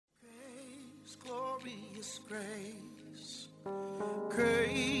Glorious grace,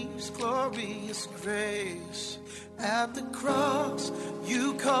 grace, glorious grace. At the cross,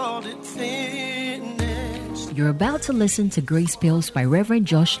 you called it finished. You're about to listen to Grace Pills by Reverend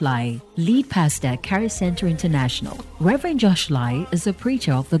Josh Lai, lead pastor at Charis Center International. Reverend Josh Lai is a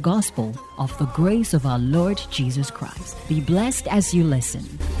preacher of the gospel of the grace of our Lord Jesus Christ. Be blessed as you listen.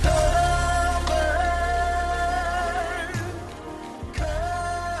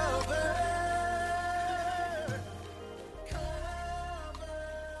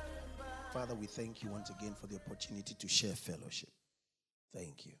 Father, we thank you once again for the opportunity to share fellowship.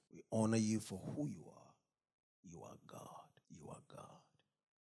 Thank you. We honor you for who you are. You are God. You are God.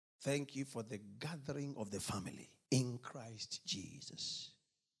 Thank you for the gathering of the family in Christ Jesus.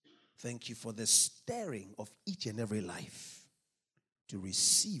 Thank you for the stirring of each and every life to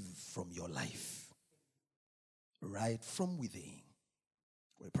receive from your life right from within.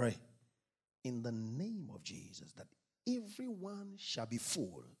 We pray in the name of Jesus that everyone shall be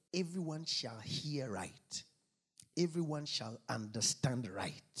full. Everyone shall hear right. Everyone shall understand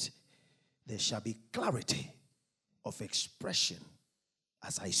right. There shall be clarity of expression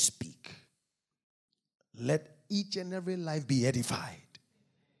as I speak. Let each and every life be edified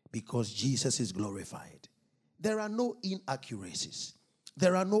because Jesus is glorified. There are no inaccuracies.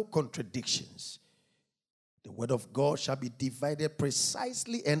 There are no contradictions. The word of God shall be divided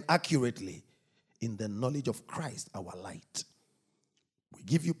precisely and accurately in the knowledge of Christ, our light. We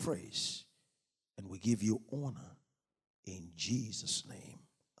give you praise and we give you honor in Jesus' name.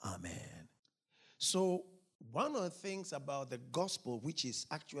 Amen. So, one of the things about the gospel, which is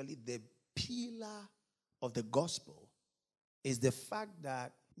actually the pillar of the gospel, is the fact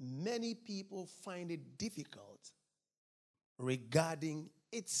that many people find it difficult regarding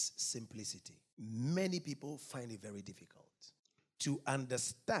its simplicity. Many people find it very difficult to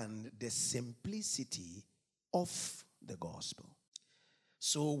understand the simplicity of the gospel.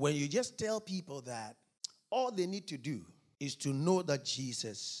 So when you just tell people that all they need to do is to know that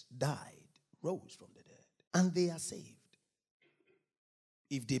Jesus died, rose from the dead, and they are saved.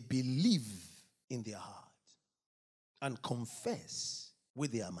 If they believe in their heart and confess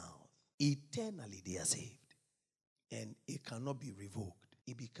with their mouth, eternally they are saved. And it cannot be revoked.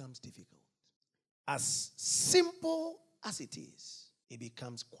 It becomes difficult. As simple as it is, it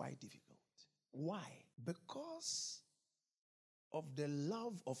becomes quite difficult. Why? Because of the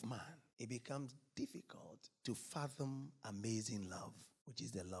love of man, it becomes difficult to fathom amazing love, which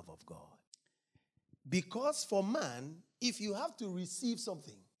is the love of God. Because for man, if you have to receive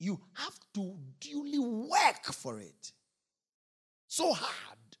something, you have to duly work for it. So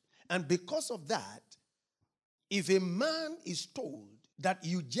hard. And because of that, if a man is told that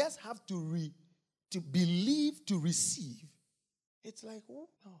you just have to believe to receive, it's like, oh,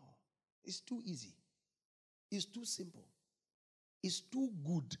 no, it's too easy. It's too simple. It's too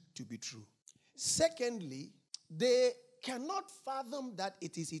good to be true. Secondly, they cannot fathom that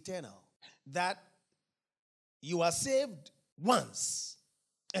it is eternal, that you are saved once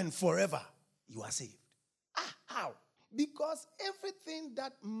and forever you are saved. How? Because everything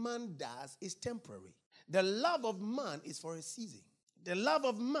that man does is temporary. The love of man is for a season. The love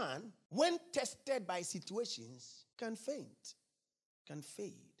of man, when tested by situations, can faint, can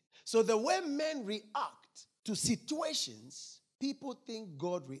fade. So the way men react to situations, people think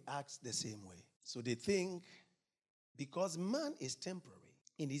God reacts the same way. So they think because man is temporary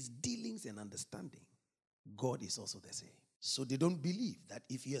in his dealings and understanding, God is also the same. So they don't believe that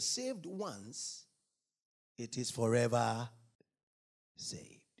if you're saved once, it is forever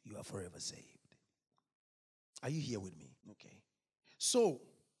saved. You are forever saved. Are you here with me? Okay. So,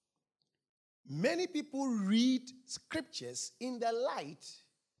 many people read scriptures in the light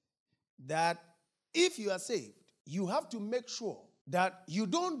that if you are saved, you have to make sure that you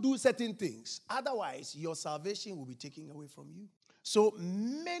don't do certain things. Otherwise, your salvation will be taken away from you. So,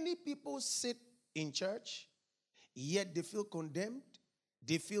 many people sit in church, yet they feel condemned,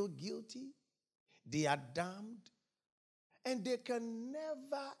 they feel guilty, they are damned, and they can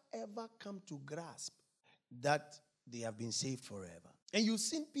never, ever come to grasp that they have been saved forever. And you've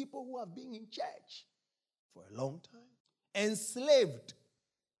seen people who have been in church for a long time, enslaved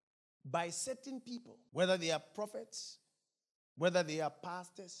by certain people, whether they are prophets, whether they are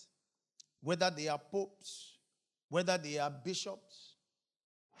pastors, whether they are popes, whether they are bishops,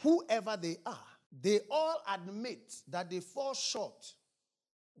 whoever they are, they all admit that they fall short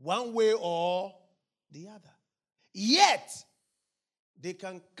one way or the other. Yet, they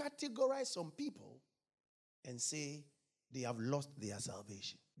can categorize some people and say they have lost their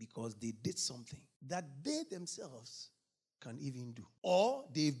salvation because they did something that they themselves can even do. Or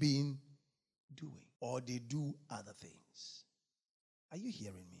they've been or they do other things. Are you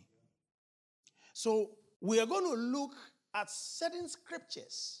hearing me? So we are going to look at certain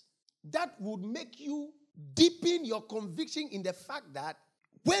scriptures that would make you deepen your conviction in the fact that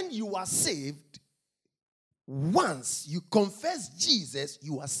when you are saved, once you confess Jesus,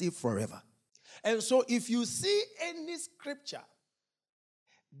 you are saved forever. And so if you see any scripture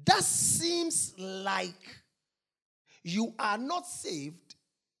that seems like you are not saved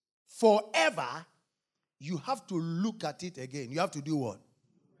forever, you have to look at it again. You have to do what?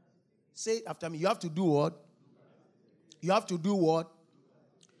 Say it after me. You have to do what? You have to do what?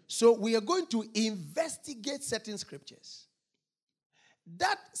 So we are going to investigate certain scriptures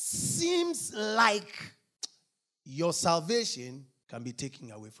that seems like your salvation can be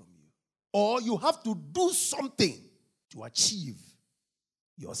taken away from you. Or you have to do something to achieve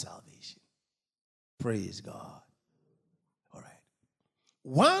your salvation. Praise God. All right.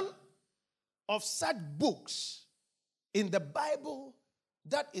 One of such books in the Bible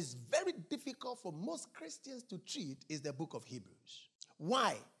that is very difficult for most Christians to treat is the book of Hebrews.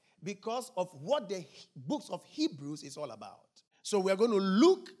 Why? Because of what the books of Hebrews is all about. So we're going to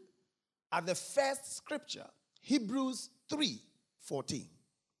look at the first scripture, Hebrews 3:14.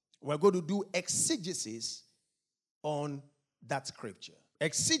 We're going to do exegesis on that scripture.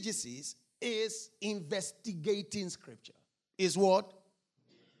 Exegesis is investigating scripture. Is what?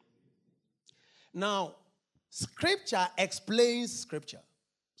 Now, scripture explains scripture.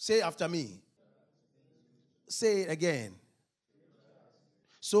 Say after me. Say it again.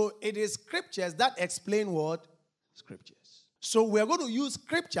 So it is scriptures that explain what? Scriptures. So we're going to use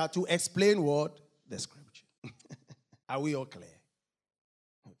scripture to explain what? The scripture. Are we all clear?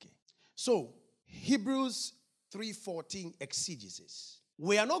 Okay. So Hebrews 3:14 exegesis.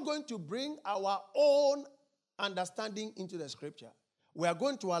 We are not going to bring our own understanding into the scripture. We are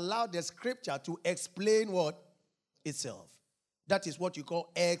going to allow the scripture to explain what? Itself. That is what you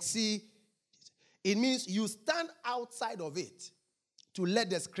call exegesis. It means you stand outside of it to let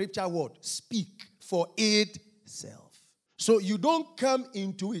the scripture what? Speak for itself. So you don't come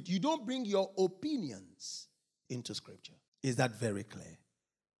into it. You don't bring your opinions into scripture. Is that very clear?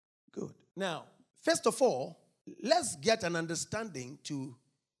 Good. Now, first of all, let's get an understanding to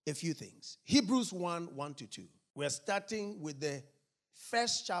a few things. Hebrews 1:1-2. We're starting with the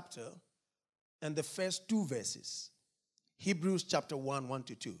first chapter and the first two verses. Hebrews chapter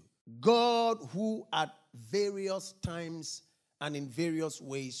 1:1-2. God, who at various times and in various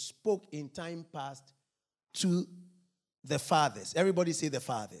ways spoke in time past to the fathers. Everybody say the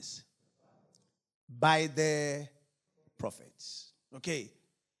fathers. By the prophets. Okay.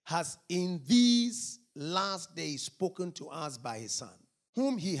 Has in these last days spoken to us by his Son,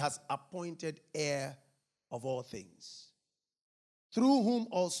 whom he has appointed heir of all things, through whom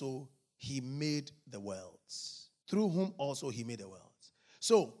also he made the worlds. Through whom also he made the worlds.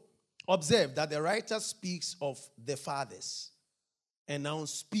 So, observe that the writer speaks of the fathers and now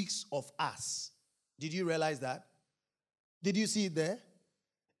speaks of us. Did you realize that? Did you see it there?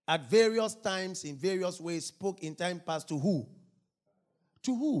 At various times, in various ways, spoke in time past to who?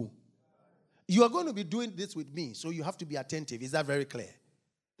 To who? You are going to be doing this with me, so you have to be attentive. Is that very clear?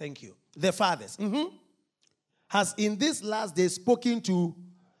 Thank you. The fathers. Has in this last day spoken to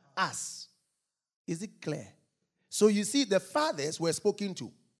us. Is it clear? So you see, the fathers were spoken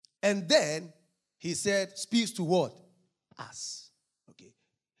to. And then he said, speaks to what? Us. Okay.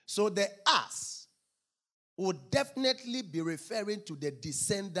 So the us would definitely be referring to the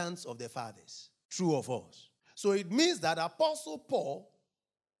descendants of the fathers. True or false? So it means that Apostle Paul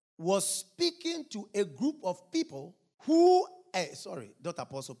was speaking to a group of people who, not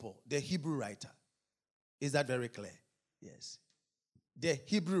Apostle Paul, the Hebrew writer. Is that very clear? Yes. The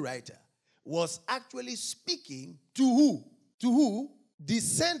Hebrew writer was actually speaking to who? To who?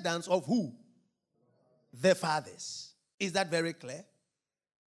 Descendants of who? The fathers. Is that very clear?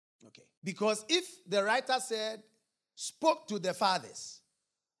 Okay. Because if the writer said, spoke to the fathers,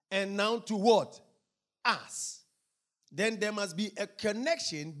 and now to what? Us. Then there must be a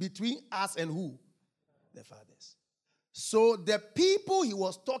connection between us and who? The fathers. So the people he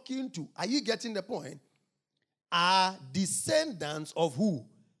was talking to, are you getting the point? Are descendants of who?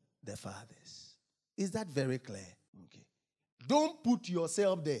 The fathers. Is that very clear? Okay. Don't put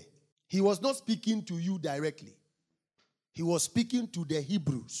yourself there. He was not speaking to you directly. He was speaking to the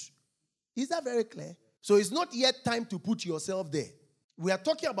Hebrews. Is that very clear? So it's not yet time to put yourself there. We are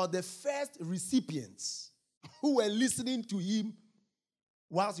talking about the first recipients who were listening to him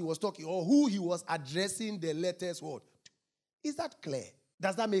whilst he was talking, or who he was addressing the letters. What? Is that clear?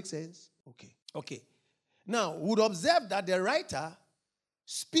 Does that make sense? Okay. Now, we would observe that the writer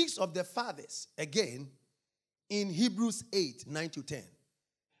speaks of the fathers again in Hebrews 8, 9 to 10.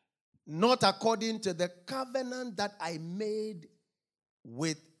 Not according to the covenant that I made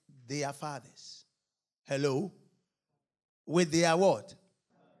with their fathers. Hello? With their what?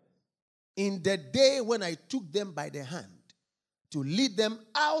 In the day when I took them by the hand to lead them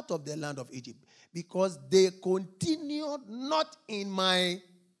out of the land of Egypt, because they continued not in my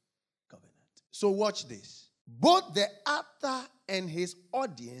covenant. So watch this. Both the author and his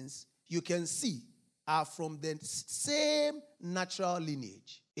audience, you can see, are from the same natural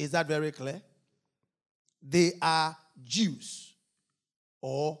lineage. Is that very clear? They are Jews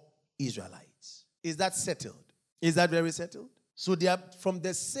or Israelites. Is that settled? Is that very settled? So they are from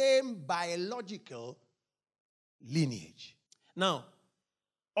the same biological lineage. Now,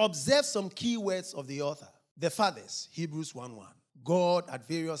 observe some key words of the author. The fathers, Hebrews 1:1. God at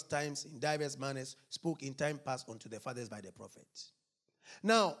various times in diverse manners spoke in time past unto the fathers by the prophets.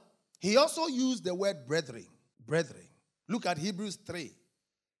 Now, he also used the word brethren. Brethren. Look at Hebrews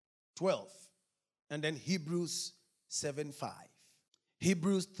 3:12 and then Hebrews 7:5.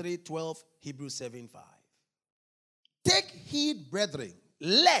 Hebrews 3:12, Hebrews 7:5. Take heed, brethren,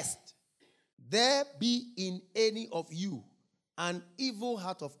 lest there be in any of you an evil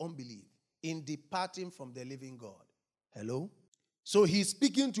heart of unbelief in departing from the living God. Hello? So he's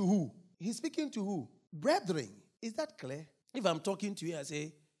speaking to who? He's speaking to who? Brethren. Is that clear? If I'm talking to you, I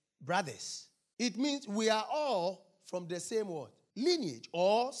say, brothers. It means we are all from the same what? Lineage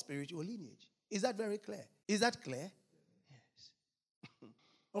or spiritual lineage. Is that very clear? Is that clear? Yes.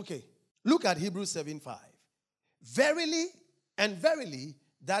 Okay. Look at Hebrews 7:5. Verily and verily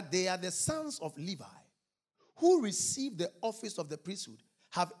that they are the sons of Levi, who receive the office of the priesthood,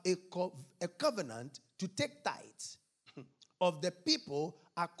 have a covenant to take tithes of the people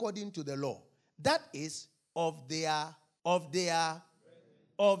according to the law. That is of their brethren.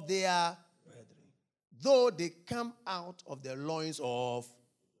 Though they come out of the loins of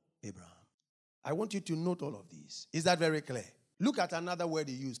Abraham. I want you to note all of these. Is that very clear? Look at another word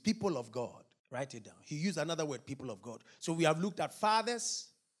he used, people of God. Write it down. He used another word, people of God. So we have looked at fathers.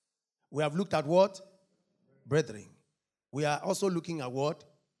 We have looked at what? Brethren. We are also looking at what?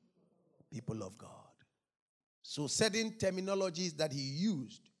 People of God. So certain terminologies that he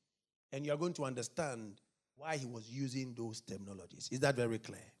used, and you are going to understand why he was using those terminologies. Is that very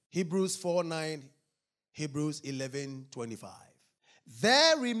clear? Hebrews 4:9, Hebrews 11:25.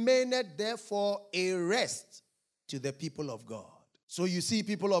 There remaineth therefore a rest to the people of God. So you see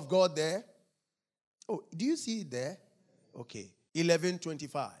people of God there? Oh, do you see it there? Okay.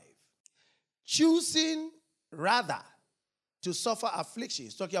 11:25. Choosing rather to suffer affliction.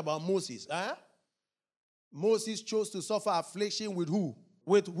 He's talking about Moses. Huh? Moses chose to suffer affliction with who?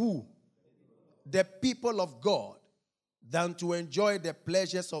 With who? The people of God, than to enjoy the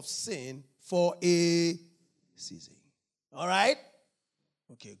pleasures of sin for a season. All right?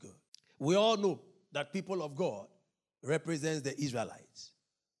 Okay, good. We all know that people of God represents the Israelites.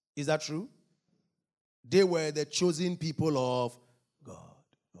 Is that true? They were the chosen people of God.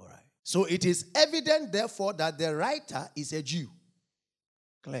 All right. So it is evident, therefore, that the writer is a Jew.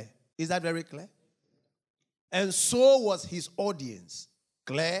 Clear? Is that very clear? And so was his audience.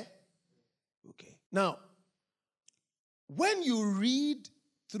 Clear? Okay. Now, when you read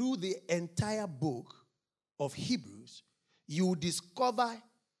through the entire book of Hebrews, you discover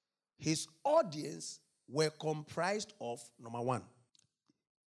his audience were comprised of, number one,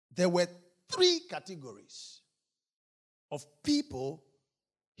 there were 3 categories of people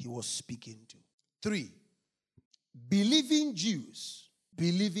he was speaking to. 3, believing Jews.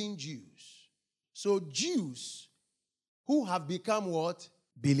 Believing Jews. So Jews who have become what?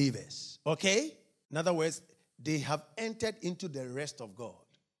 Believers. Okay? In other words, they have entered into the rest of God.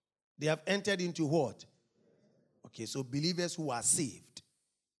 They have entered into what? Okay, so believers who are saved.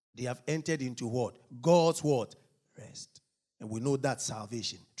 They have entered into what? God's what? Rest. And we know that's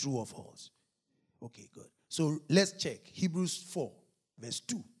salvation. True or false? Okay, good. So let's check. Hebrews 4, verse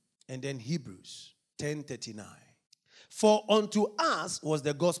 2. And then Hebrews 10:39. For unto us was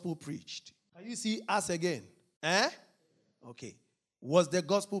the gospel preached. Can you see us again? Okay. Was the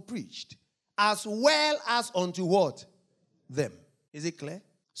gospel preached. As well as unto what? Them. Is it clear?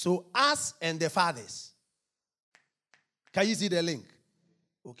 So us and the fathers. Can you see the link?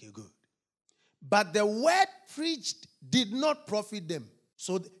 Okay, good. But the word preached did not profit them.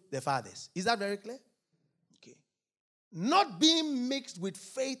 So the fathers. Is that very clear? Okay. Not being mixed with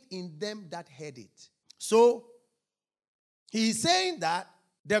faith in them that heard it. So he's saying that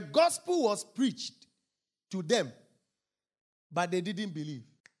the gospel was preached to them, but they didn't believe.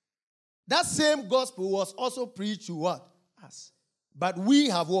 That same gospel was also preached to what? Us. But we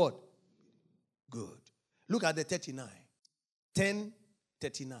have what? Good. Look at the 39.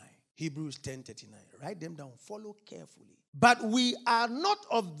 10:39. Hebrews 10:39. Write them down. Follow carefully. But we are not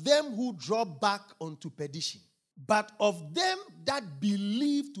of them who draw back unto perdition, but of them that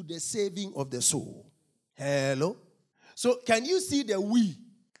believe to the saving of the soul. Hello? So can you see the we?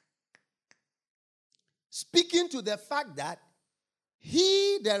 Speaking to the fact that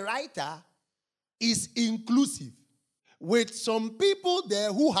he, the writer, is inclusive with some people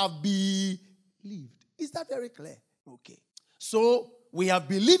there who have believed. Is that very clear? Okay. So we have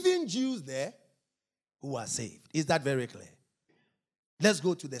believing Jews there who are saved. Is that very clear? Let's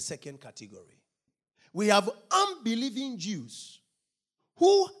go to the second category. We have unbelieving Jews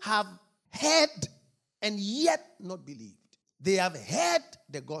who have heard and yet not believed. They have heard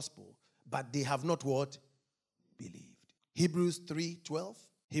the gospel, but they have not what? Believed. Hebrews 3:12.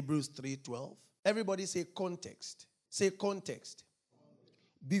 Hebrews 3:12. Everybody say context. Say context.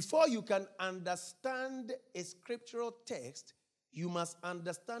 Before you can understand a scriptural text, you must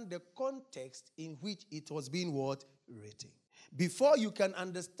understand the context in which it was being what? Written. Before you can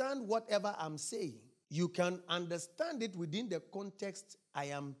understand whatever I'm saying, you can understand it within the context I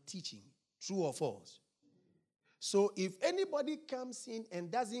am teaching. True or false? So if anybody comes in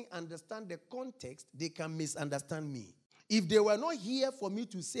and doesn't understand the context, they can misunderstand me. If they were not here for me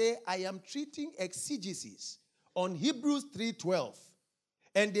to say I am treating exegesis on Hebrews 3:12,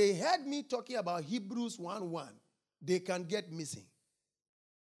 and they heard me talking about Hebrews 1:1, they can get missing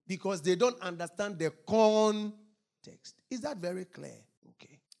because they don't understand the context. Is that very clear?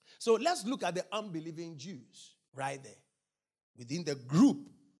 Okay. So let's look at the unbelieving Jews right there within the group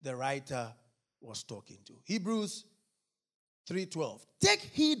the writer was talking to. Hebrews 3:12. Take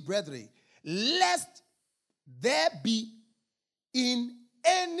heed, brethren, lest there be in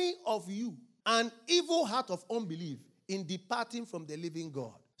any of you an evil heart of unbelief in departing from the living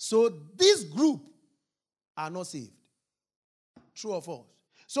God. So this group are not saved. True or false?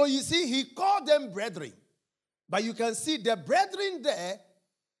 So you see, he called them brethren. But you can see the brethren there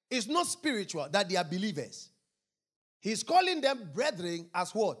is not spiritual, that they are believers. He's calling them brethren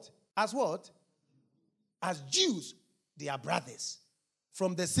as what? As what? As Jews. They are brothers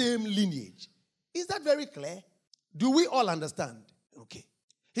from the same lineage. Is that very clear? Do we all understand? Okay.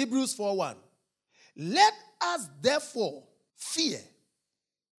 Hebrews 4:1. Let us therefore fear,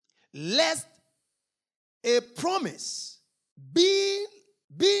 lest a promise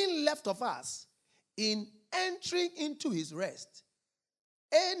being left of us in entering into his rest,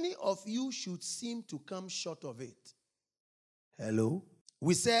 any of you should seem to come short of it. Hello?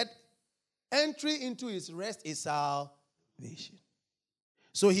 We said entry into his rest is salvation.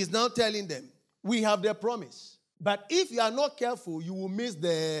 So he's now telling them, we have the promise. But if you are not careful, you will miss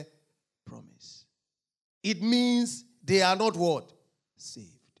the promise. It means they are not what?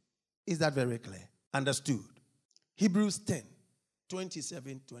 Saved. Is that very clear? Understood. Hebrews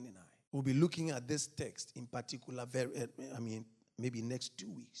 10:27-29. We'll be looking at this text in particular, maybe next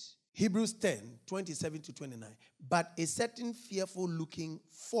 2 weeks. Hebrews 10:27-29. But a certain fearful looking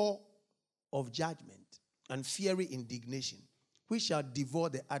for of judgment and fiery indignation, which shall devour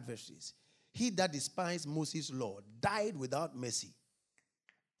the adversaries. He that despised Moses' law died without mercy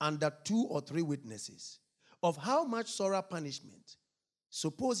under 2 or 3 witnesses. Of how much sorrow punishment,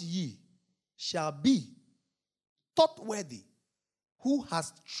 suppose ye, shall be thought worthy, who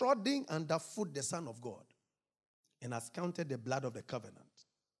has trodden underfoot the Son of God, and has counted the blood of the covenant,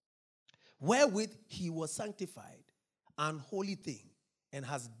 wherewith he was sanctified, an holy thing, and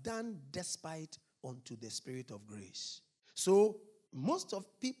has done despite unto the Spirit of grace. So most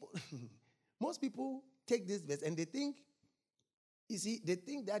people take this verse and they think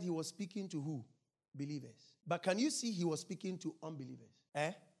that he was speaking to who? Believers. But can you see he was speaking to unbelievers?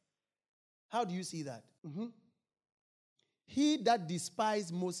 How do you see that? He that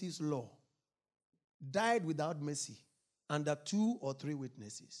despised Moses' law died without mercy under 2 or 3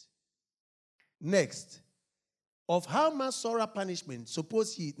 witnesses. Next, of how much sorrow punishment,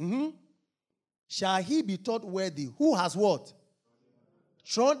 suppose he, shall he be thought worthy? Who has what?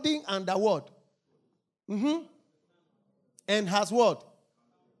 Trodden under what? And has what?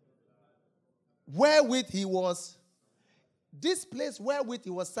 Wherewith he was. This place wherewith he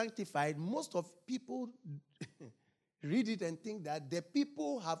was sanctified, most of people read it and think that the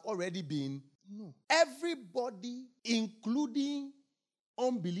people have already been. No. Everybody, including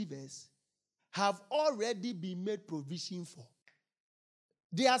unbelievers, have already been made provision for.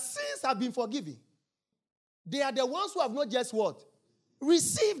 Their sins have been forgiven. They are the ones who have not just what?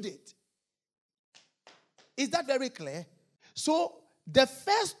 Received it. Is that very clear? So, the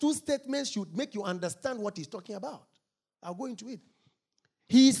first 2 statements should make you understand what he's talking about. I'll go into it.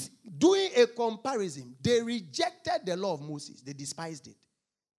 he's doing a comparison. They rejected the law of Moses. They despised it.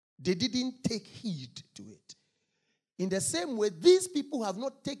 They didn't take heed to it. In the same way, these people have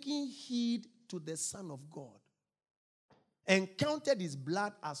not taken heed to the Son of God and counted his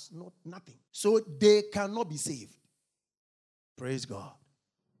blood as nothing. So they cannot be saved. Praise God.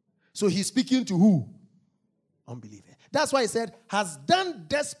 So he's speaking to who? Unbeliever. That's why he said, has done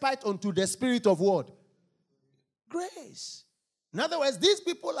despite unto the spirit of what? Grace. In other words, these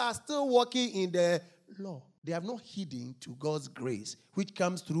people are still walking in the law. They have not heeded to God's grace, which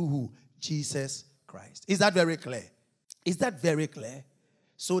comes through who? Jesus Christ. Is that very clear? Is that very clear?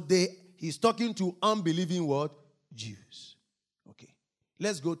 So he's talking to unbelieving what? Jews. Okay.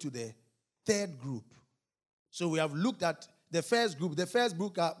 Let's go to the third group. So we have looked at the first group. The first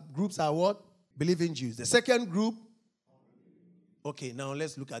groups are what? Believing Jews. The second group. Okay, now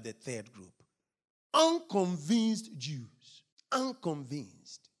let's look at the third group. Unconvinced Jews.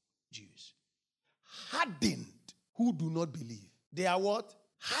 Unconvinced Jews. Hardened who do not believe. They are what?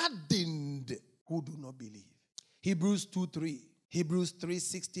 Hardened who do not believe. Hebrews 2:3. Hebrews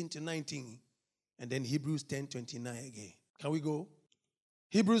 3:16-19. And then Hebrews 10:29 again. Can we go?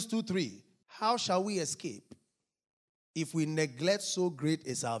 Hebrews 2:3. How shall we escape if we neglect so great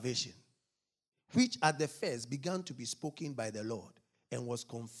a salvation, which at the first began to be spoken by the Lord and was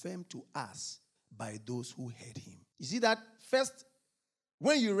confirmed to us by those who heard him? You see that first,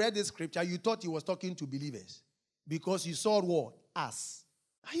 when you read this scripture, you thought he was talking to believers because you saw what? Us.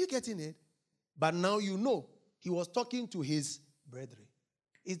 Are you getting it? But now you know he was talking to his brethren.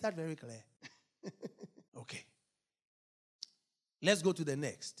 Is that very clear? Okay. Let's go to the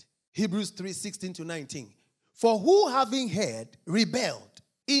next. Hebrews 3:16-19. For who having heard rebelled?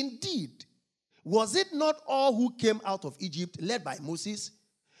 Indeed, was it not all who came out of Egypt led by Moses?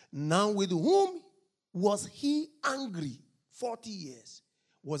 Now with whom was he angry 40 years?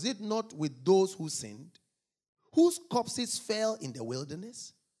 Was it not with those who sinned, whose corpses fell in the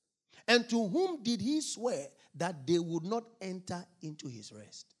wilderness? And to whom did he swear that they would not enter into his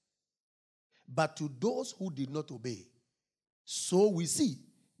rest? But to those who did not obey. So we see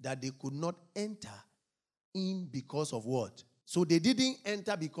that they could not enter in because of what? So they didn't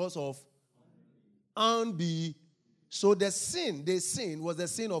enter because of unbelief. So the sin they sinned was the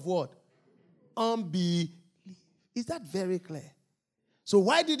sin of what? Unbelief. Is that very clear? So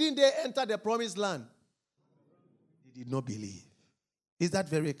why didn't they enter the promised land? They did not believe. Is that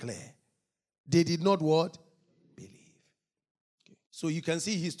very clear? They did not what? Believe. Okay. So you can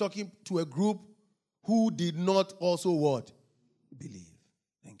see he's talking to a group who did not also what? Believe.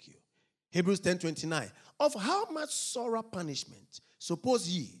 Thank you. Hebrews 10:29. Of how much sorrow punishment, suppose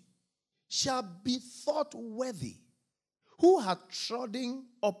ye, shall be thought worthy, who hath trodden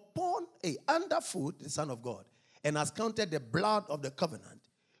upon underfoot the Son of God, and has counted the blood of the covenant,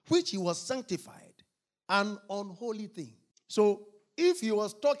 which he was sanctified, an unholy thing. So, if he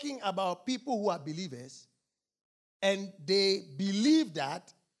was talking about people who are believers, and they believe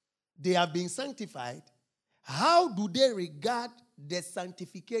that they have been sanctified, how do they regard the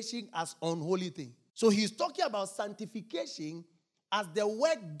sanctification as unholy thing? So he's talking about sanctification as the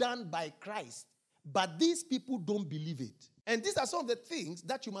work done by Christ, but these people don't believe it. And these are some of the things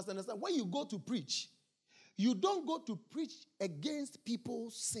that you must understand. When you go to preach, you don't go to preach against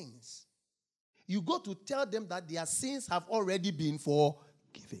people's sins. You go to tell them that their sins have already been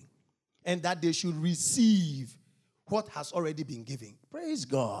forgiven and that they should receive what has already been given. Praise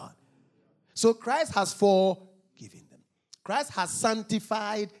God. So Christ has forgiven them. Christ has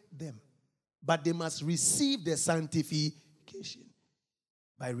sanctified them. But they must receive the sanctification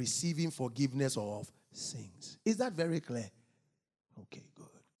by receiving forgiveness of sins. Is that very clear? Okay, good.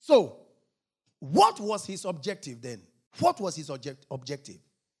 So, what was his objective then? What was his objective?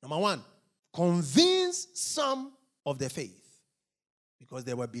 Number one, convince some of the faith because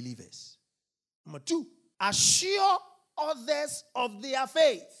they were believers. Number two, assure others of their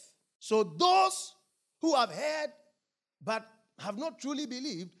faith. So those who have heard but have not truly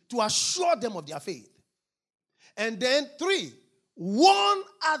believed, to assure them of their faith. And then three, warn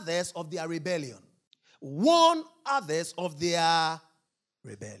others of their rebellion. Warn others of their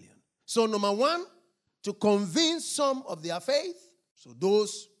rebellion. So number one, to convince some of their faith. So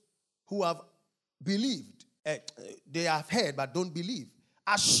those who have believed, they have heard but don't believe.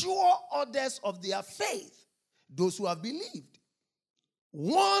 Assure others of their faith. Those who have believed.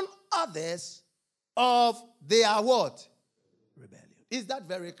 Warn others of their what? Rebellion. Is that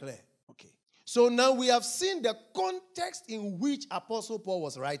very clear? Okay. So now we have seen the context in which Apostle Paul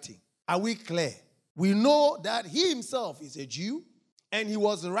was writing. Are we clear? We know that he himself is a Jew and he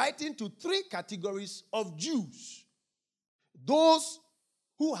was writing to three categories of Jews. Those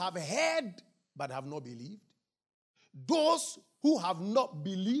who have heard but have not believed, those who have not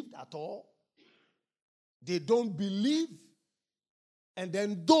believed at all, they don't believe, and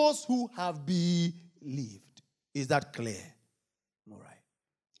then those who have believed. Is that clear? All right.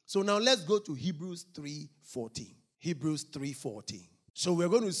 So now let's go to Hebrews 3:14. Hebrews 3:14. So we're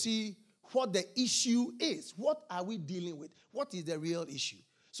going to see what the issue is. What are we dealing with? What is the real issue?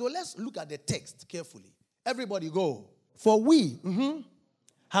 So let's look at the text carefully. Everybody go. For we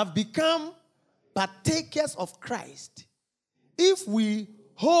have become partakers of Christ if we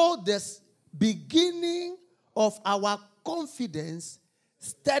hold this beginning of our confidence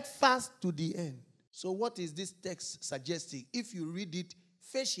steadfast to the end. So what is this text suggesting? If you read it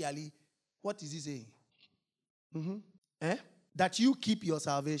facially, what is it saying? That you keep your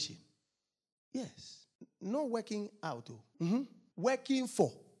salvation. Yes. Not working out. Working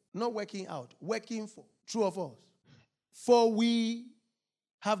for. Not working out. Working for. True or false? For we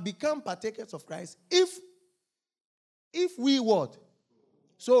have become partakers of Christ if we what?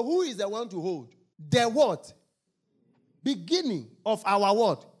 So who is the one to hold? The what? Beginning of our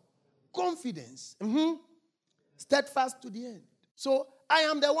what? Confidence. Steadfast to the end. So I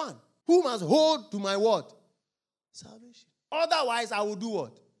am the one who must hold to my what? Salvation. Otherwise I will do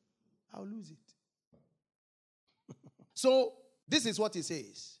what? I will lose it. So this is what it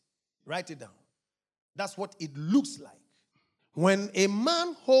says. Write it down. That's what it looks like. When a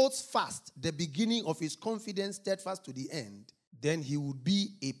man holds fast the beginning of his confidence steadfast to the end, then he would be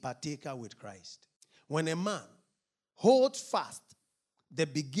a partaker with Christ. When a man holds fast the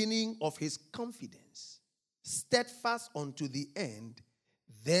beginning of his confidence steadfast unto the end,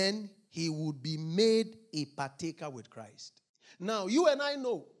 then he would be made a partaker with Christ. Now, you and I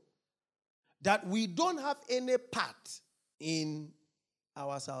know that we don't have any part in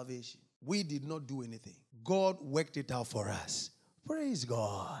our salvation. We did not do anything. God worked it out for us. Praise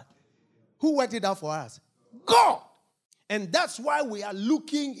God. Who worked it out for us? God. And that's why we are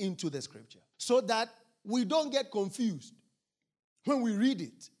looking into the scripture, so that we don't get confused when we read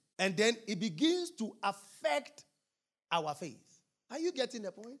it. And then it begins to affect our faith. Are you getting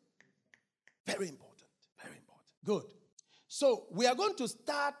the point? Very important. Very important. Good. So we are going to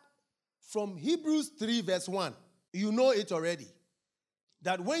start from Hebrews 3 verse 1. You know it already.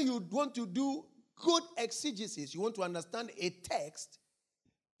 That when you want to do good exegesis, you want to understand a text,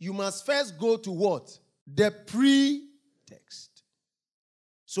 you must first go to what? The pre-text.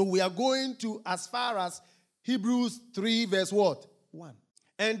 So we are going to as far as Hebrews 3 verse what? 1.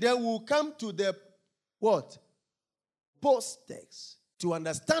 And then we'll come to the what? Post-text. To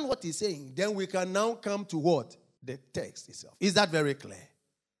understand what he's saying, then we can now come to what? The text itself. Is that very clear?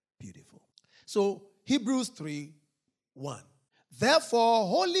 Beautiful. So Hebrews 3, 1. Therefore,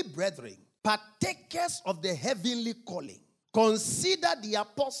 holy brethren, partakers of the heavenly calling, consider the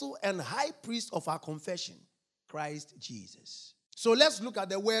apostle and high priest of our confession, Christ Jesus. So let's look at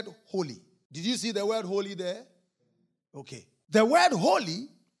the word holy. Did you see the word holy there? Okay. The word holy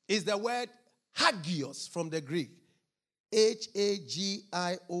is the word hagios from the Greek. Hagios.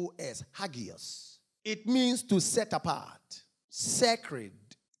 Hagios. It means to set apart, sacred,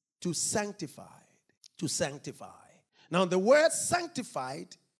 to sanctify, to sanctify. Now, the word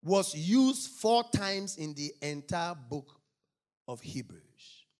sanctified was used 4 times in the entire book of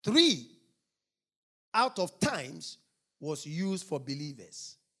Hebrews. 3 out of times was used for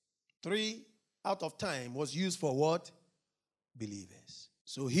believers. 3 out of time was used for what? Believers.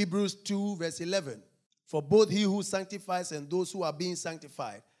 So Hebrews 2 verse 11. For both he who sanctifies and those who are being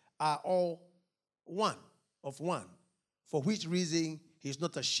sanctified are all one of one. For which reason he is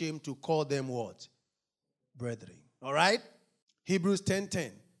not ashamed to call them what? Brethren. All right? Hebrews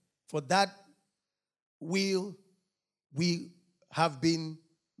 10:10. For that will we have been,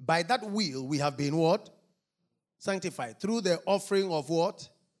 by that will we have been what? Sanctified. Through the offering of what?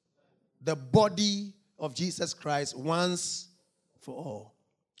 The body of Jesus Christ once for all.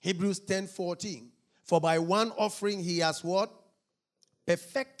 Hebrews 10:14. For by one offering he has what?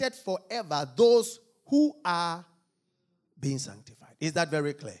 Perfected forever those who are being sanctified. Is that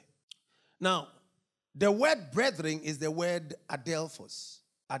very clear? Now, the word brethren is the word adelphos.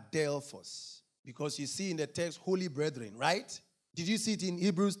 Adelphos. Because you see in the text, holy brethren, right? Did you see it in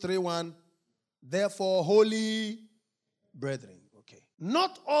Hebrews 3:1? Therefore, holy brethren. Okay.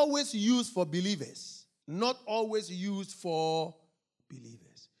 Not always used for believers. Not always used for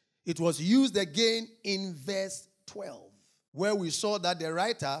believers. It was used again in verse 12, where we saw that the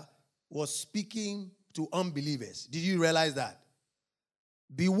writer was speaking to unbelievers. Did you realize that?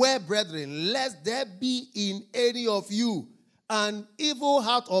 Beware, brethren, lest there be in any of you an evil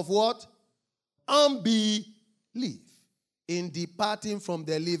heart of what? Unbelief. in departing from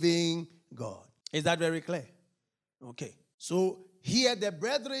the living God. Is that very clear? Okay. So here the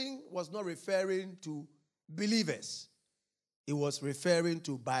brethren was not referring to believers. It was referring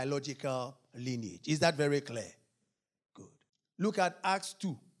to biological lineage. Is that very clear? Good. Look at Acts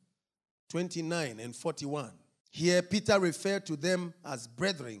 2, 29 and 41. Here Peter referred to them as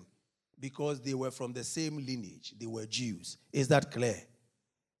brethren because they were from the same lineage. They were Jews. Is that clear?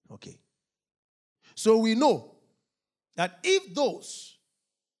 Okay. So we know that if those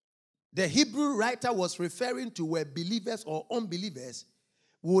the Hebrew writer was referring to were believers or unbelievers,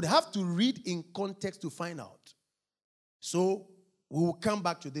 we would have to read in context to find out. So we will come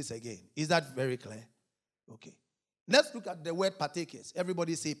back to this again. Is that very clear? Okay. Let's look at the word partakers.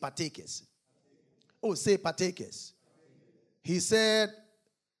 Everybody say partakers. Oh, say partakers. He said,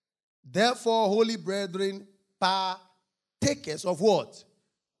 therefore, holy brethren, partakers of what?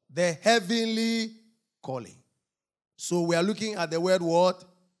 The heavenly calling. So we are looking at the word what?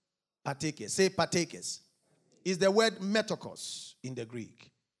 Partakers. Say partakers. Is the word metokos in the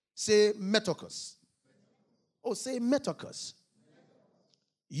Greek. Say metokos. Oh, say metokos.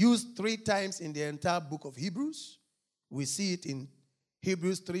 Used 3 times in the entire book of Hebrews. We see it in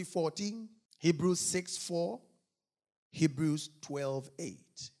Hebrews 3:14, Hebrews 6:4, Hebrews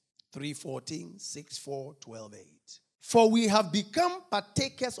 12:8. 3:14, 6:4, 12:8. For we have become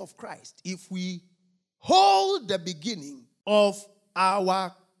partakers of Christ if we hold the beginning of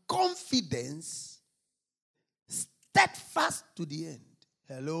our confidence steadfast to the end.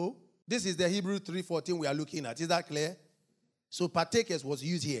 Hello? This is the Hebrew 3:14 we are looking at. Is that clear? So partakers was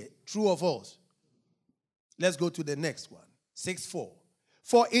used here. True or false? Let's go to the next one. 6:4.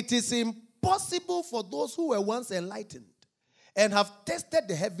 For it is impossible for those who were once enlightened and have tasted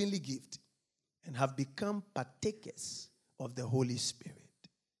the heavenly gift and have become partakers of the Holy Spirit.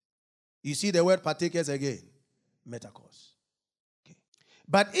 You see the word partakers again? Metacos. Okay.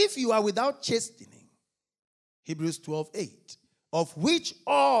 But if you are without chastening, Hebrews 12:8, of which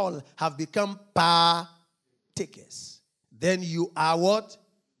all have become partakers, then you are what?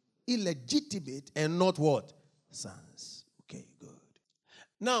 Illegitimate and not what? Sons. Okay, good.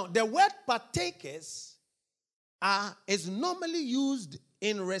 Now, the word partakers is normally used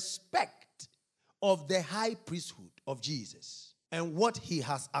in respect of the high priesthood of Jesus and what he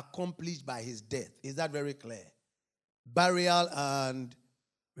has accomplished by his death. Is that very clear? Burial and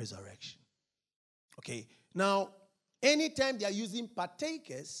resurrection. Okay. Now, anytime they are using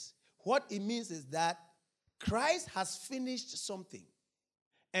partakers, what it means is that Christ has finished something.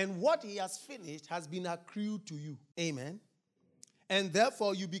 And what he has finished has been accrued to you. Amen. And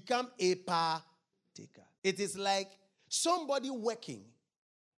therefore, you become a partaker. It is like somebody working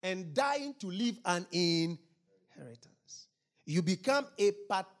and dying to leave an inheritance. You become a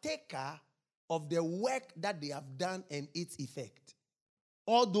partaker of the work that they have done and its effect.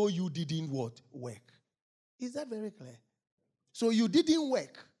 Although you didn't what? Work. Is that very clear? So you didn't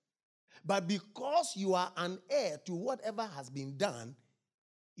work. But because you are an heir to whatever has been done,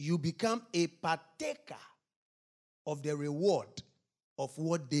 you become a partaker of the reward of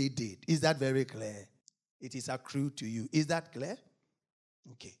what they did. Is that very clear? It is accrued to you. Is that clear?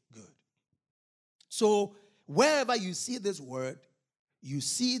 Okay, good. So wherever you see this word, you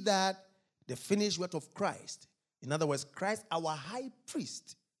see that the finished work of Christ, in other words, Christ, our high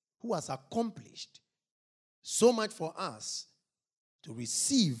priest, who has accomplished so much for us to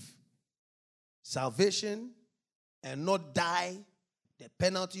receive salvation and not die, the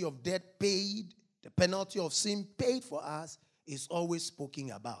penalty of death paid, the penalty of sin paid for us, is always spoken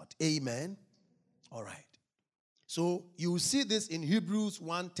about. Amen? All right. So you will see this in Hebrews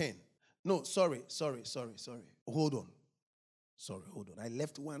 1:10. No, sorry. Hold on. I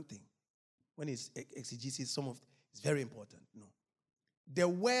left one thing. When it's exegesis, it's very important. No. The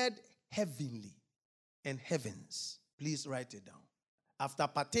word heavenly and heavens, please write it down. After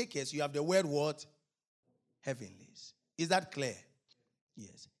partakers, you have the word what? Heavenlies. Is that clear?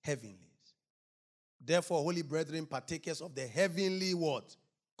 Yes, heavenlies. Therefore, holy brethren, partakers of the heavenly what?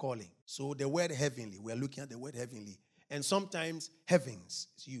 Calling. So the word heavenly, we are looking at the word heavenly. And sometimes heavens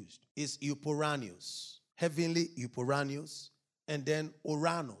is used. It's euporanios. Heavenly, euporanios. And then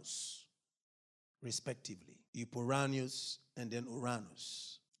oranos, respectively. Euporanios and then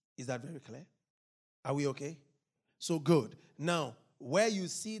oranos. Is that very clear? Are we okay? So good. Now, where you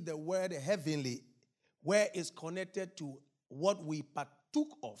see the word heavenly, where it's connected to what we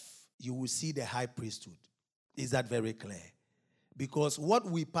partook of, you will see the high priesthood. Is that very clear? Because what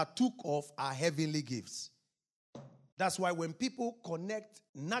we partook of are heavenly gifts. That's why when people connect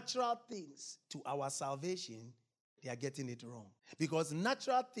natural things to our salvation, they are getting it wrong. Because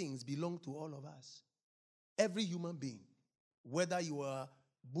natural things belong to all of us. Every human being. Whether you are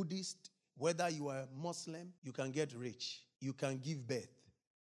Buddhist, whether you are Muslim, you can get rich. You can give birth.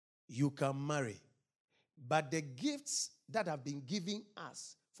 You can marry. But the gifts that have been given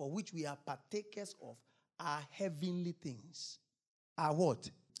us, for which we are partakers of, are heavenly things. Are what?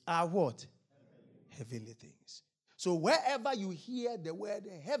 Are what? Heavenly things. So wherever you hear the word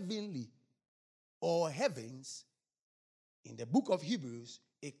heavenly or heavens, in the book of Hebrews,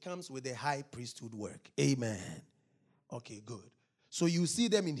 it comes with a high priesthood work. Amen. Okay, good. So you see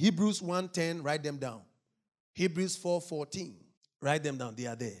them in Hebrews 1:10, write them down. Hebrews 4:14, write them down, they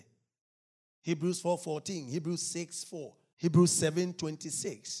are there. Hebrews 4:14, Hebrews 6:4, Hebrews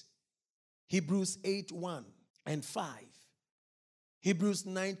 7:26, Hebrews 8:1 and 5, Hebrews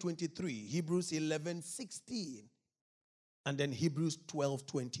 9:23, Hebrews 11:16, and then Hebrews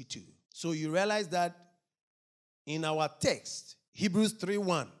 12:22. So you realize that in our text, Hebrews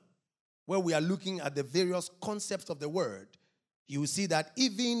 3:1, where we are looking at the various concepts of the word, you will see that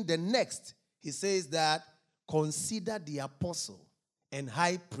even the next, he says that consider the apostle and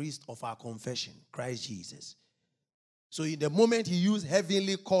high priest of our confession, Christ Jesus. So in the moment he used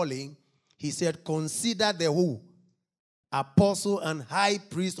heavenly calling, he said, consider the who? Apostle and high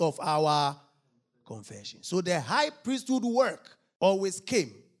priest of our confession. So the high priesthood work always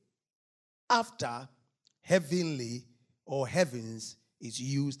came after heavenly or heavens is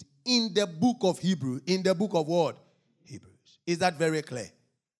used in the book of Hebrew. In the book of what? Hebrews. Is that very clear?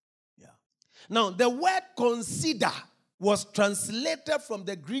 Yeah. Now, the word consider was translated from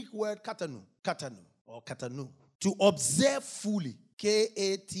the Greek word katanu, to observe fully.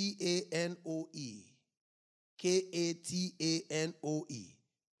 Katanoe. Katanoe.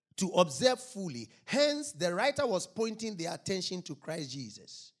 To observe fully. Hence, the writer was pointing the attention to Christ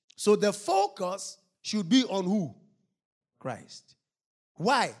Jesus. So the focus should be on who? Christ.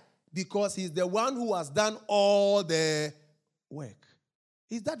 Why? Because he's the one who has done all the work.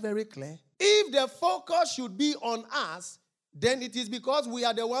 Is that very clear? If the focus should be on us, then it is because we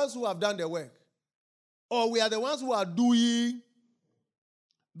are the ones who have done the work. Or we are the ones who are doing.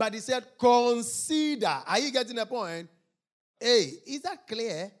 But he said, consider. Are you getting the point? Hey, is that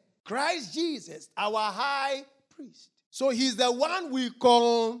clear? Christ Jesus, our high priest. So he's the one we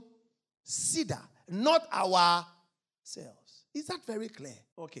consider, not ourselves. Is that very clear?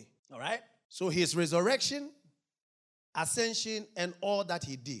 Okay, all right. So his resurrection, ascension, and all that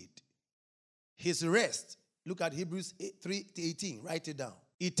he did. His rest. Look at Hebrews 3:18. Write it down.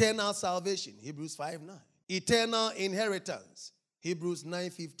 Eternal salvation. Hebrews 5:9. Eternal inheritance. Hebrews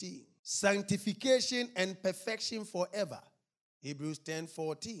 9:15. Sanctification and perfection forever. Hebrews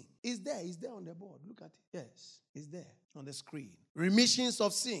 10:14. It's there on the board. Look at it. Yes, it's there on the screen. Remissions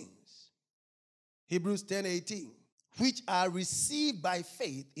of sins. Hebrews 10:18. Which are received by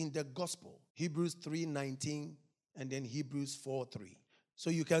faith in the gospel. Hebrews 3:19 and then Hebrews 4:3. So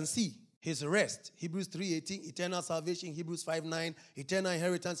you can see his rest. Hebrews 3:18, eternal salvation. Hebrews 5:9, eternal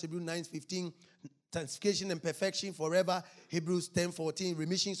inheritance. Hebrews 9:15, sanctification and perfection forever. Hebrews 10:14,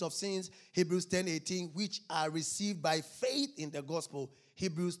 remissions of sins. Hebrews 10:18, which are received by faith in the gospel.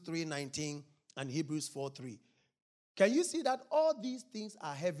 Hebrews 3:19 and Hebrews 4:3. Can you see that all these things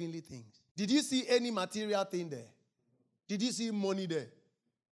are heavenly things? Did you see any material thing there? Did you see money there?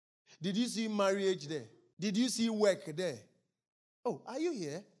 Did you see marriage there? Did you see work there? Oh, are you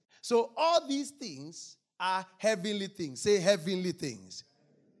here? So all these things are heavenly things. Say heavenly things.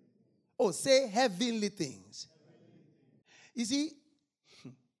 Oh, say heavenly things. You see,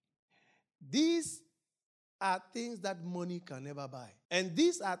 these are things that money can never buy. And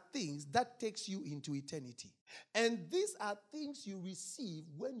these are things that takes you into eternity. And these are things you receive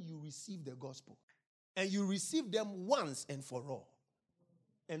when you receive the gospel. And you receive them once and for all.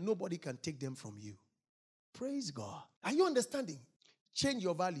 And nobody can take them from you. Praise God. Are you understanding? Change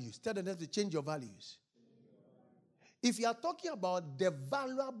your values. Tell them to change your values. If you are talking about the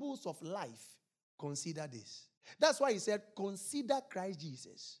valuables of life, consider this. That's why he said, consider Christ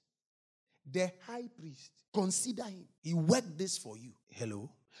Jesus, the high priest. Consider him. He worked this for you. Hello?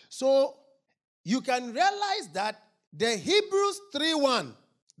 So, you can realize that the Hebrews 3:1,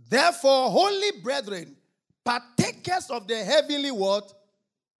 therefore, holy brethren, partakers of the heavenly what?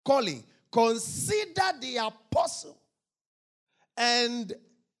 Calling. Consider the apostle and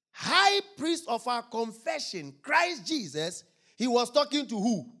high priest of our confession, Christ Jesus. He was talking to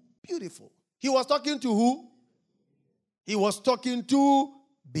who? Beautiful. He was talking to who? He was talking to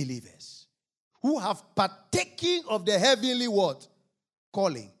believers who have partaken of the heavenly what?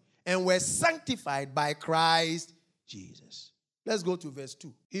 Calling, and were sanctified by Christ Jesus. Let's go to verse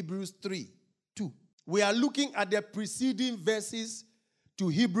 2. Hebrews 3:2. We are looking at the preceding verses to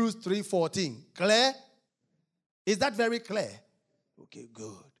Hebrews 3:14. Clear? Is that very clear? Okay,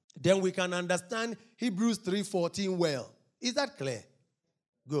 good. Then we can understand Hebrews 3:14 well. Is that clear?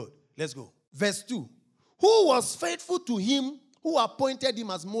 Good. Let's go. Verse 2. Who was faithful to him who appointed him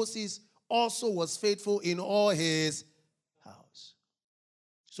as Moses also was faithful in all his house.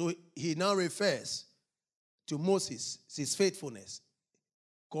 So he now refers to Moses, his faithfulness,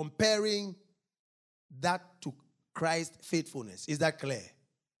 comparing that to Christ's faithfulness. Is that clear?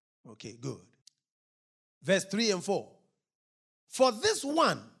 Okay, good. Verse 3 and 4. For this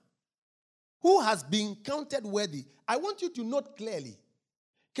one who has been counted worthy, I want you to note clearly.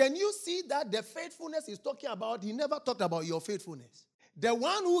 Can you see that the faithfulness he's talking about, he never talked about your faithfulness. The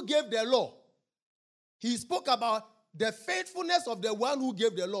one who gave the law, he spoke about the faithfulness of the one who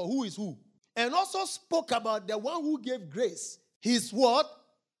gave the law, who is who. And also spoke about the one who gave grace. His what?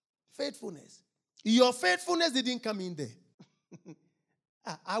 Faithfulness. Your faithfulness didn't come in there.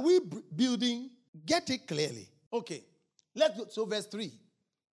 Are we building? Get it clearly. Okay. Let's go. So verse 3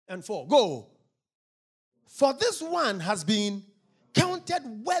 and 4. Go. For this one has been counted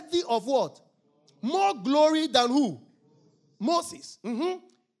worthy of what? More glory than who? Moses.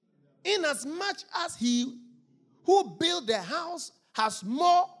 Inasmuch as he who built the house has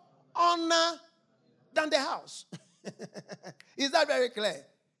more honor than the house. Is that very clear?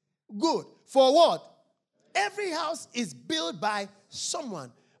 Good. For what? Every house is built by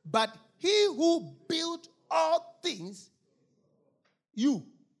someone, but he who built all things, you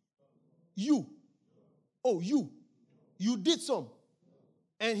did some,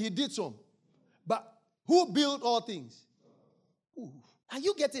 and he did some. But who built all things? Ooh. Are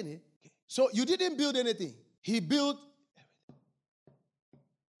you getting it? Okay. So you didn't build anything. He built everything.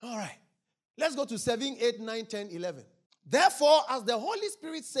 All right. Let's go to 7, 8, 9, 10, 11. Therefore, as the Holy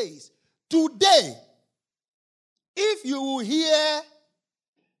Spirit says, today, if you will hear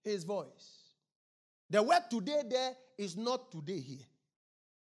his voice. The word today there is not today here.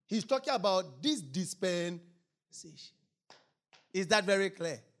 He's talking about this dispensation. Is that very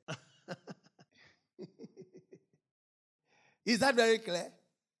clear? Is that very clear?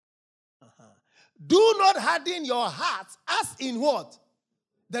 Do not harden your hearts as in what?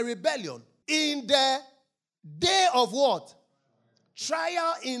 The rebellion. In the day of what?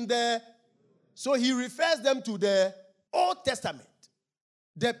 Trial in the... So he refers them to the Old Testament.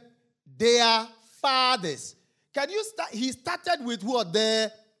 Their fathers. Can you start? He started with what?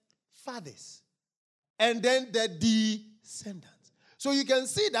 The fathers. And then the descendants. So you can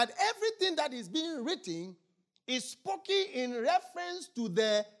see that everything that is being written is spoken in reference to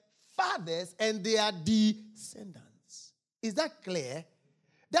the fathers and their descendants. Is that clear?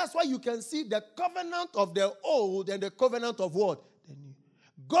 That's why you can see the covenant of the old and the covenant of what? The new.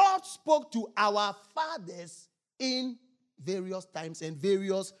 God spoke to our fathers in various times and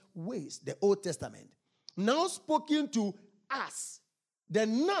various ways, the Old Testament. Now spoken to us. The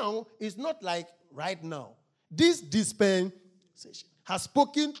now is not like right now. This dispensation has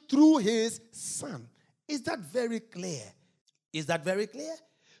spoken through his Son. Is that very clear? Is that very clear?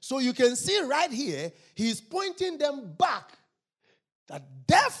 So you can see right here, he's pointing them back. That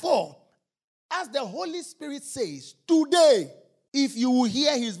therefore, as the Holy Spirit says, today, if you will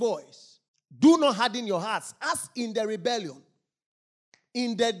hear his voice, do not harden your hearts, as in the rebellion.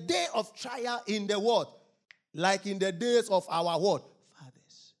 In the day of trial, in the what? Like in the days of our what?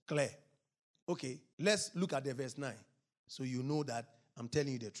 Fathers. Clear. Okay, let's look at the verse 9. So you know that I'm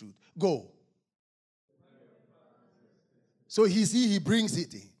telling you the truth. Go. So he brings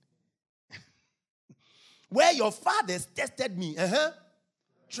it in. Where your fathers tested me,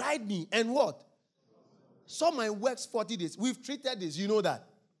 tried me, and what? Saw my works 40 days. We've treated this, you know that.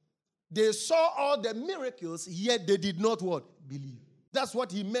 They saw all the miracles, yet they did not what? Believe. That's what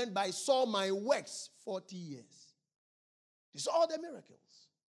he meant by saw my works 40 years. They saw all the miracles.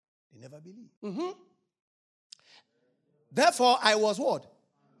 They never believed. Therefore, I was what?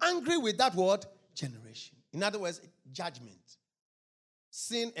 Angry with that what? Generation. In other words, judgment.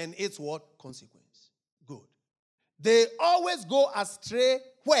 Sin and its what? Consequence. Good. They always go astray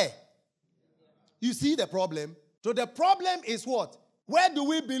where? You see the problem? So the problem is what? Where do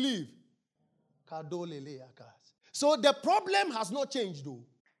we believe? So the problem has not changed though.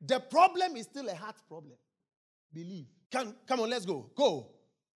 The problem is still a heart problem. Believe. Come on, let's go. Go.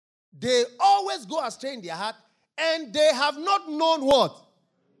 They always go astray in their heart, and they have not known what?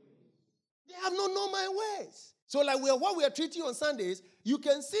 They have not known my ways. So like what we are treating on Sundays, you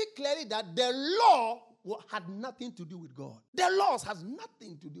can see clearly that the law had nothing to do with God. The laws has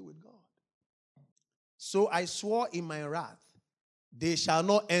nothing to do with God. So I swore in my wrath, they shall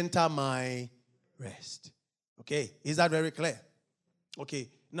not enter my rest. Okay, is that very clear? Okay,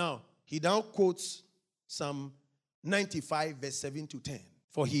 now he now quotes some 95 verse 7 to 10.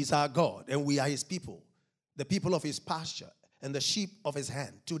 For he is our God, and we are his people, the people of his pasture, and the sheep of his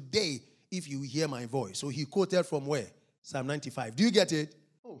hand. Today, if you hear my voice. So he quoted from where? Psalm 95. Do you get it?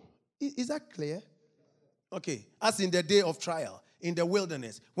 Oh, is that clear? Okay. As in the day of trial, in the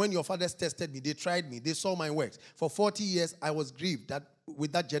wilderness, when your fathers tested me, they tried me, they saw my works. For 40 years, I was grieved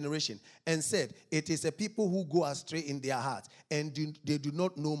with that generation and said, it is a people who go astray in their hearts, and they do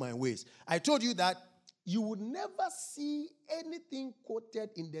not know my ways. I told you that you would never see anything quoted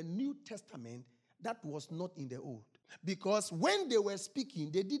in the New Testament that was not in the Old. Because when they were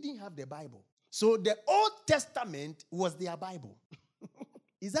speaking, they didn't have the Bible. So the Old Testament was their Bible.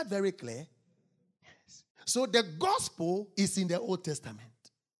 Is that very clear? Yes. So the gospel is in the Old Testament.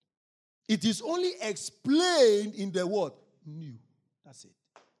 It is only explained in the word new. That's it.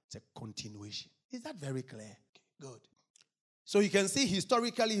 It's a continuation. Is that very clear? Okay, good. So you can see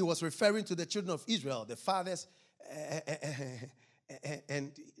historically he was referring to the children of Israel, the fathers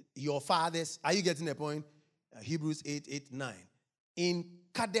and your fathers. Are you getting the point? Hebrews 8:9. In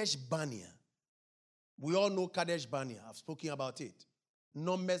Kadesh Barnea. We all know Kadesh Barnea. I've spoken about it.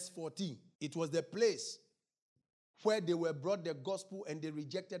 Numbers 14. It was the place where they were brought the gospel and they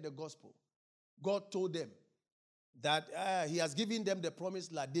rejected the gospel. God told them that he has given them the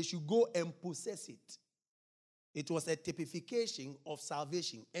promised land. They should go and possess it. It was a typification of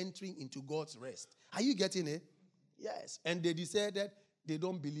salvation, entering into God's rest. Are you getting it? Yes. And they decided they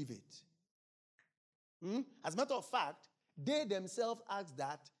don't believe it. As a matter of fact, they themselves asked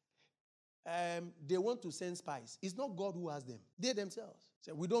that they want to send spies. It's not God who has them. They themselves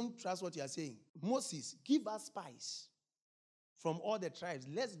said, we don't trust what you are saying. Moses, give us spies from all the tribes.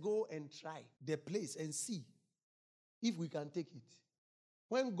 Let's go and try the place and see if we can take it.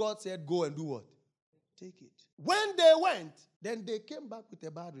 When God said, go and do what? Take it. When they went, then they came back with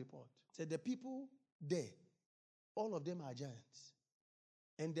a bad report. Said the people there, all of them are giants.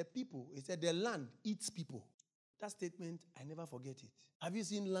 And the people, he said the land eats people. That statement, I never forget it. Have you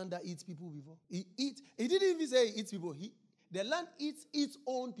seen land that eats people before? He didn't even say he eats people. The land eats its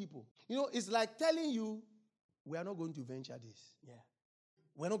own people. You know, it's like telling you, we are not going to venture this. Yeah.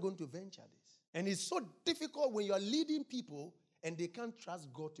 We're not going to venture this. And it's so difficult when you're leading people and they can't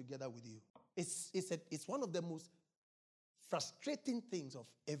trust God together with you. It's one of the most frustrating things of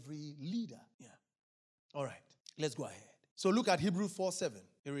every leader. Yeah. All right. Let's go ahead. So look at Hebrews 4:7.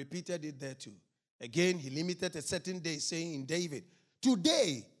 He repeated it there too. Again, he limited a certain day, saying in David,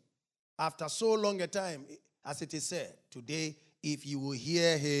 today, after so long a time, as it is said, today, if you will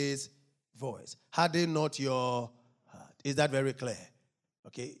hear his voice, harden not your heart. Is that very clear?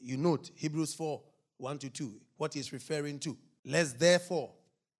 Okay, you note Hebrews 4:1-2, what he's referring to. Let's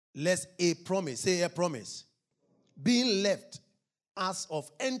a promise, say a promise, being left as of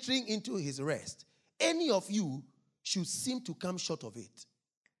entering into his rest. Any of you should seem to come short of it.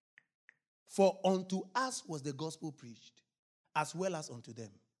 For unto us was the gospel preached, as well as unto them.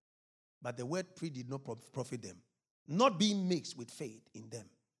 But the word preached did not profit them, not being mixed with faith in them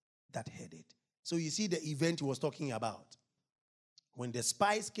that heard it. So you see the event he was talking about. When the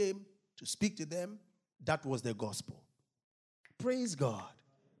spies came to speak to them, that was the gospel. Praise God.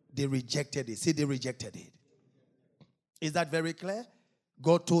 They rejected it. Say they rejected it. Is that very clear?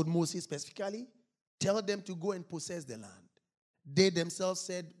 God told Moses specifically, tell them to go and possess the land. They themselves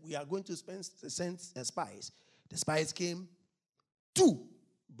said, we are going to send spies. The spies came. 2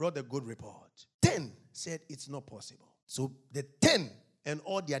 brought a good report. 10 said it's not possible. So the 10 and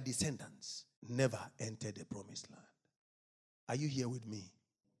all their descendants never entered the promised land. Are you here with me?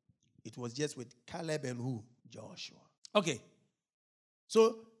 It was just with Caleb and who? Joshua. Okay.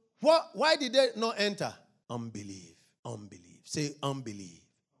 So why did they not enter? Unbelief. Say unbelief.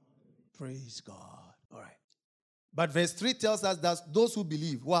 Praise God. All right. But verse 3 tells us that those who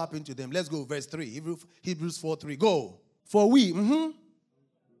believe, what happened to them? Let's go. Verse 3. Hebrews 4:3. Go. For we,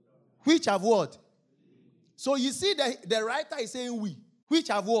 which have what? So you see the writer is saying we. Which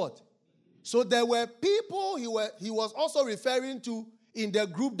have what? So there were people he was also referring to in the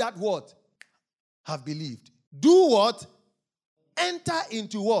group that what? Have believed. Do what? Enter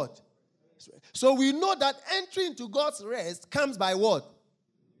into what? So we know that entry into God's rest comes by what?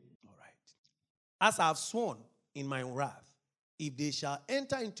 All right. As I have sworn in my wrath, if they shall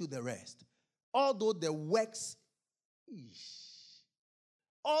enter into the rest, although the works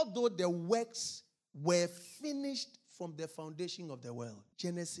were finished from the foundation of the world.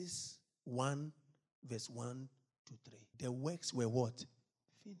 Genesis 1, verse 1-3. The works were what?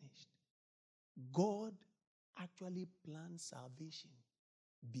 Finished. God actually planned salvation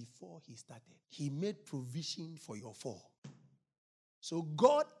before he started. He made provision for your fall. So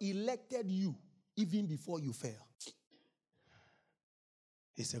God elected you even before you fail.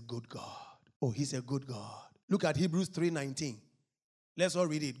 He's a good God. Oh, he's a good God. Look at Hebrews 3:19. Let's all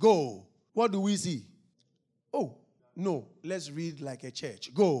read it. Go. What do we see? Oh, no. Let's read like a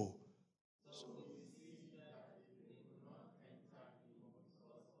church. Go.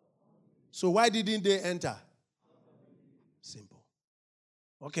 So why didn't they enter? Simple.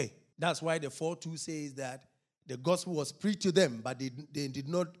 Okay. That's why the 4:2 says that the gospel was preached to them, but they did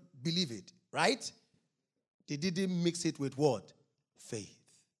not believe it. Right? They didn't mix it with what? Faith.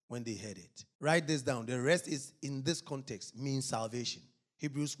 When they heard it. Write this down. The rest is in this context, means salvation.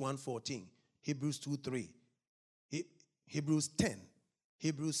 Hebrews 1:14, Hebrews 2:3, Hebrews 10,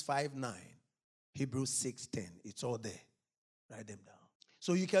 Hebrews 5:9, Hebrews 6:10. It's all there. Write them down.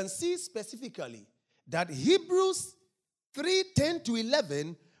 So you can see specifically that Hebrews 3:10 to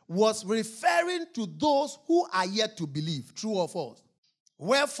 11 was referring to those who are yet to believe, true or false.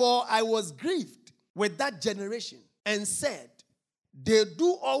 Wherefore I was grieved with that generation and said, they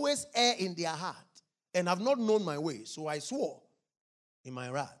do always err in their heart and have not known my way. So I swore in my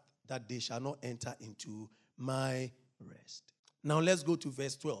wrath that they shall not enter into my rest. Now let's go to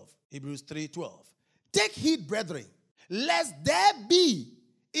verse 12. Hebrews 3:12. Take heed, brethren, lest there be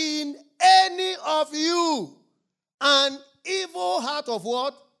in any of you an evil heart of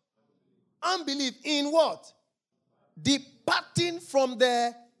what? Unbelief. In what? Departing from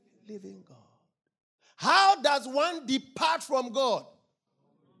the living God. How does one depart from God?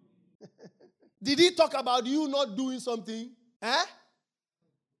 Did he talk about you not doing something? Eh?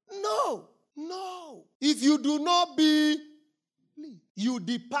 No. No. If you do not believe, you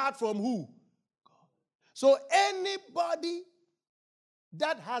depart from who? God. So anybody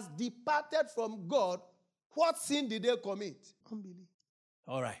that has departed from God, what sin did they commit? Unbelief.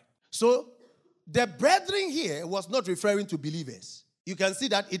 All right. So the brethren here was not referring to believers. You can see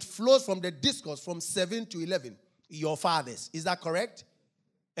that it flows from the discourse from 7 to 11. Your fathers. Is that correct?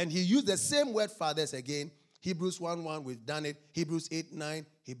 And he used the same word fathers again. Hebrews 1:1, we've done it. Hebrews 8:9,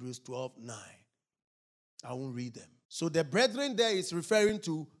 Hebrews 12:9. I won't read them. So the brethren there is referring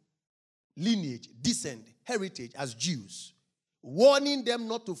to lineage, descent, heritage as Jews. Warning them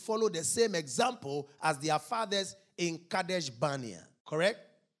not to follow the same example as their fathers in Kadesh Barnea. Correct?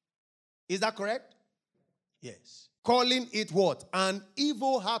 Is that correct? Yes. Calling it what? An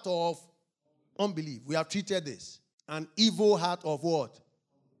evil heart of unbelief. We have treated this. An evil heart of what?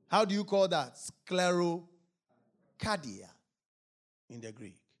 How do you call that? Sclerocardia in the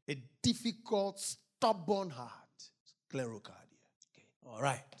Greek. A difficult, stubborn heart. Sclerocardia. Okay. All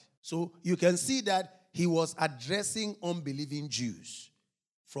right. So you can see that he was addressing unbelieving Jews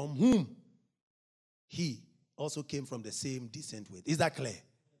from whom he also came from the same descent with. Is that clear?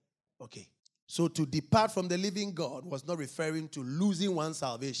 Okay. So to depart from the living God was not referring to losing one's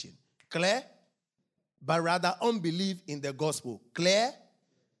salvation. Clear? But rather unbelief in the gospel. Clear?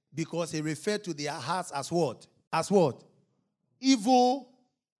 Because he referred to their hearts as what? As what? Evil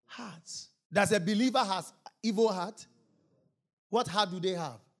hearts. Does a believer have evil heart? What heart do they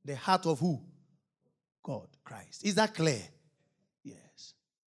have? The heart of who? God, Christ. Is that clear? Yes.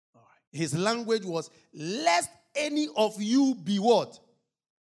 All right. His language was, lest any of you be what?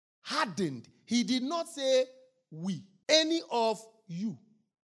 Hardened. He did not say we. Any of you.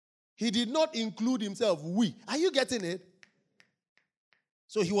 He did not include himself, we. Are you getting it?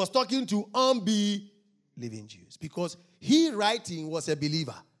 So he was talking to unbelieving Jews because he writing was a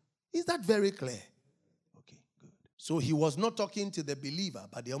believer. Is that very clear? Okay, good. So he was not talking to the believer,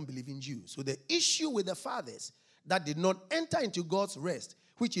 but the unbelieving Jews. So the issue with the fathers that did not enter into God's rest,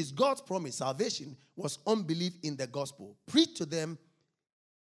 which is God's promise, salvation, was unbelief in the gospel. Preached to them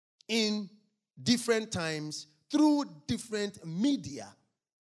in different times through different media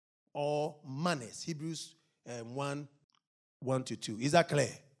or manners. Hebrews 1:1-2. Is that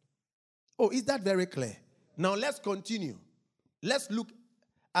clear? Oh, is that very clear? Now let's continue. Let's look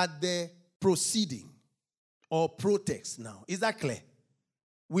at the proceeding or protext now. Is that clear?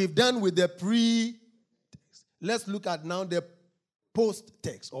 We've done with the pre-text. Let's look at now the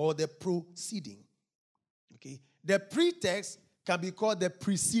post-text or the proceeding. Okay. The pretext can be called the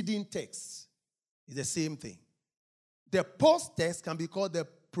preceding text. It's the same thing. The post-text can be called the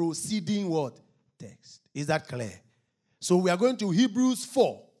proceeding what? Text. Is that clear? So we are going to Hebrews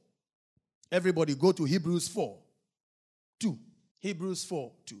 4. Everybody go to Hebrews 4:2. Hebrews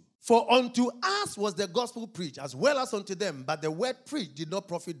 4:2. For unto us was the gospel preached, as well as unto them, but the word preached did not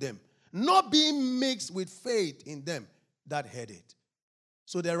profit them, not being mixed with faith in them that heard it.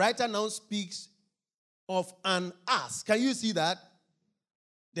 So the writer now speaks of an us. Can you see that?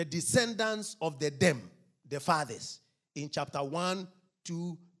 The descendants of the them, the fathers, in chapter 1,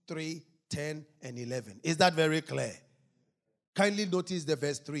 2, 3, 10, and 11. Is that very clear? Kindly notice the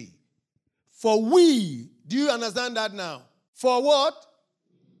verse 3. For we, do you understand that now? For what?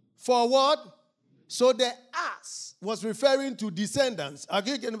 For what? So the us was referring to descendants.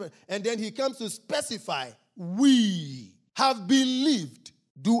 And then he comes to specify, we have believed,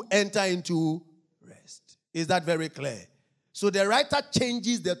 do enter into rest. Is that very clear? So the writer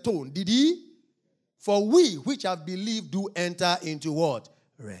changes the tone. Did he? For we which have believed do enter into what?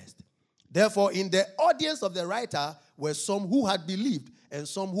 Rest. Therefore, in the audience of the writer were some who had believed and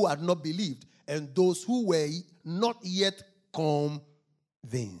some who had not believed, and those who were not yet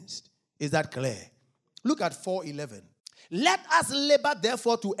convinced. Is that clear? Look at 4:11. Let us labor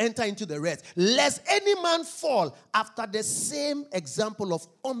therefore to enter into the rest, lest any man fall after the same example of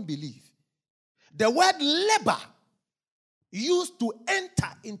unbelief. The word labor used to enter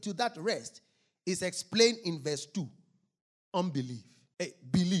into that rest is explained in verse 2. Unbelief.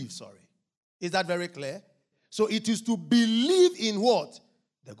 Believe, sorry. Is that very clear? So it is to believe in what?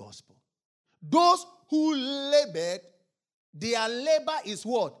 The gospel. Those who labored, their labor is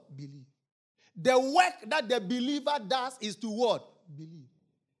what? Believe. The work that the believer does is to what? Believe.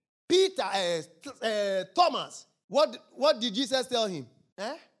 Thomas, what did Jesus tell him?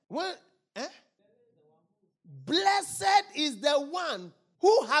 Blessed is the one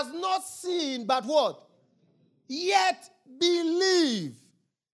who has not seen but what? Yet believe.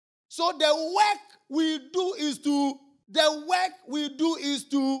 So the work we do is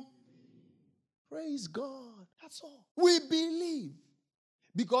to praise God. That's all. We believe.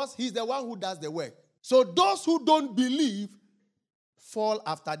 Because he's the one who does the work. So those who don't believe fall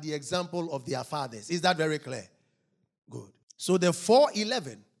after the example of their fathers. Is that very clear? Good. So the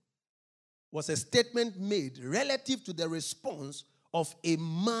 4:11 was a statement made relative to the response of a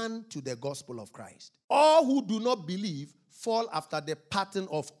man to the gospel of Christ. All who do not believe fall after the pattern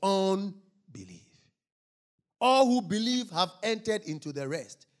of unbelief. All who believe have entered into the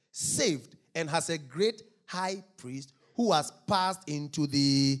rest, saved, and has a great high priest who has passed into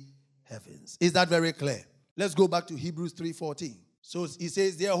the heavens. Is that very clear? Let's go back to Hebrews 3:14. So he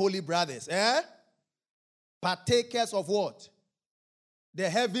says, dear holy brothers, partakers of what? The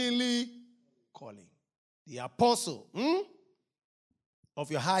heavenly calling. The apostle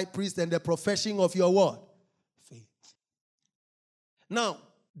of your high priest and the profession of your what? Faith. Now,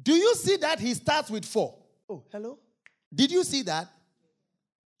 do you see that he starts with 4? Oh, hello? Did you see that?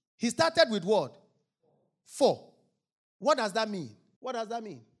 He started with what? 4. What does that mean? What does that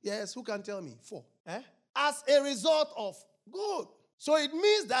mean? Yes, who can tell me? 4. As a result of. Good. So it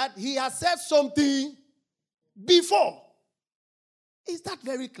means that he has said something before. Is that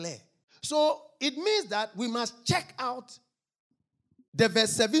very clear? So it means that we must check out the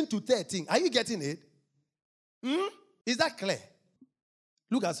verse 7 to 13. Are you getting it? Is that clear?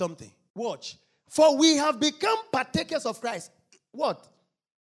 Look at something. Watch. For we have become partakers of Christ. What?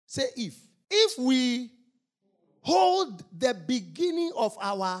 Say if. If we hold the beginning of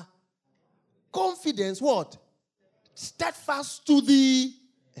our confidence, what? Steadfast to the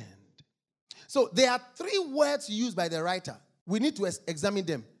end. So there are 3 words used by the writer. We need to examine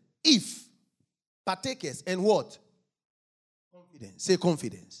them. If, partakers, and what? Confidence. Say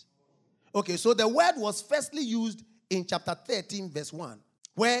confidence. Okay, so the word was firstly used in chapter 13, verse 1,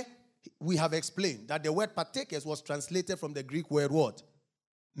 where we have explained that the word partakers was translated from the Greek word what?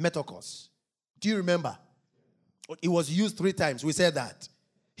 Metokos. Do you remember? It was used 3 times. We said that.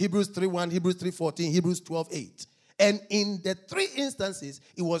 Hebrews 3:1, Hebrews 3:14, Hebrews 12:8. And in the 3 instances,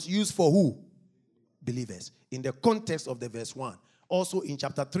 it was used for who? Believers. In the context of the verse 1. Also in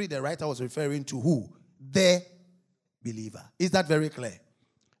chapter 3, the writer was referring to who? The believer. Is that very clear?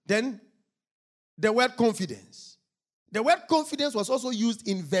 Then, the word confidence. The word confidence was also used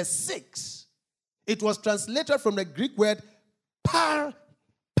in verse 6. It was translated from the Greek word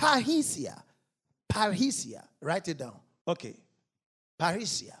parrhesia. Parrhesia. Write it down. Okay.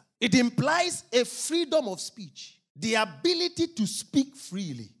 Parrhesia. It implies a freedom of speech. The ability to speak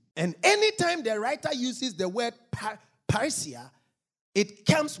freely. And anytime the writer uses the word parrhesia, it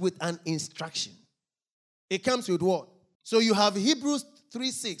comes with an instruction. It comes with what? So you have Hebrews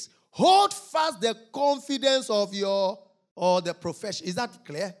 3:6. Hold fast the confidence of the profession. Is that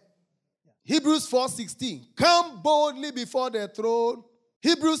clear? Hebrews 4:16. Come boldly before the throne.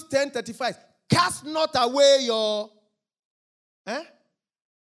 Hebrews 10:35. Cast not away your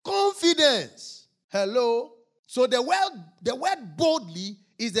confidence. Hello? So the word boldly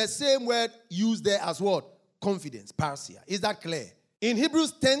is the same word used there as what? Confidence, parrhesia. Is that clear? In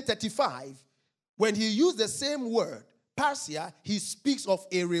Hebrews 10:35, when he used the same word, parrhesia, he speaks of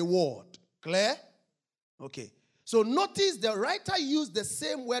a reward. Clear? Okay. So notice the writer used the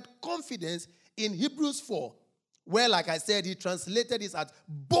same word confidence in Hebrews 4, where, like I said, he translated it as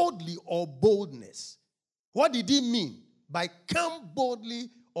boldly or boldness. What did he mean by come boldly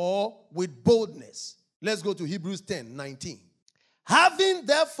or with boldness? Let's go to Hebrews 10:19. Having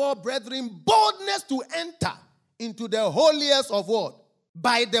therefore, brethren, boldness to enter into the holiest of what?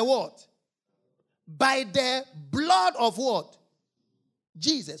 By the what? By the blood of what?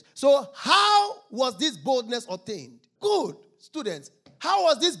 Jesus. So how was this boldness attained? Good, students. How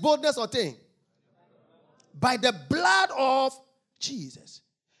was this boldness attained? By the blood of Jesus.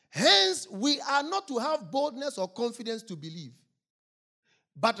 Hence, we are not to have boldness or confidence to believe.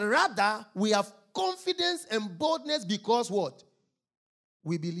 But rather, we have confidence and boldness because what?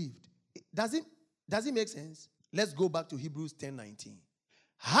 We believed. Does it make sense? Let's go back to Hebrews 10:19.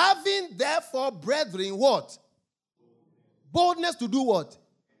 Having therefore, brethren, what? Boldness to do what?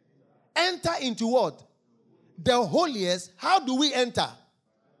 Enter into what? The holiest. How do we enter?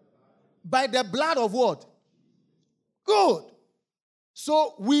 By the blood of what? Good.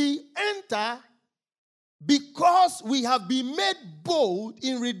 So we enter because we have been made bold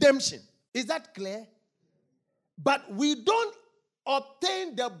in redemption. Is that clear? But we don't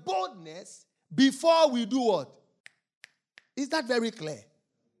obtain the boldness before we do what? Is that very clear?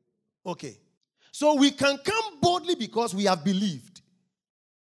 Okay. So we can come boldly because we have believed.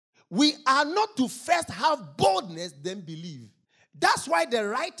 We are not to first have boldness, then believe. That's why the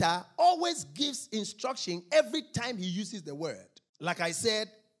writer always gives instruction every time he uses the word. Like I said,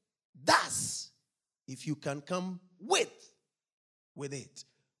 thus, if you can come with it,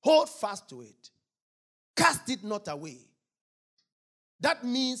 hold fast to it, cast it not away. That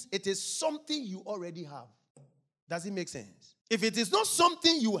means it is something you already have. Does it make sense? If it is not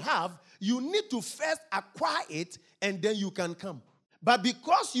something you have, you need to first acquire it and then you can come. But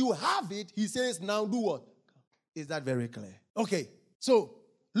because you have it, he says, now do what? Is that very clear? Okay, so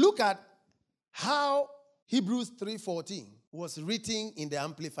look at how Hebrews 3:14 was written in the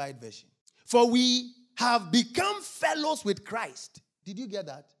Amplified Version. For we have become fellows with Christ. Did you get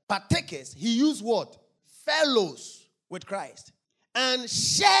that? Partakers. He used what? Fellows with Christ. And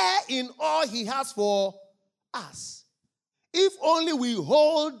share in all he has for us. If only we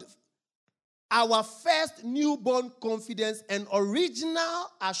hold our first newborn confidence and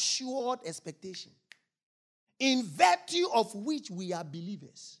original assured expectation, in virtue of which we are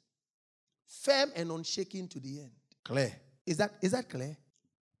believers, firm and unshaken to the end. Clear. Is that clear?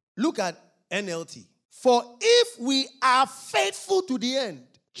 Look at NLT. For if we are faithful to the end,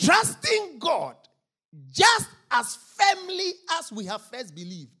 trusting God just as firmly as we have first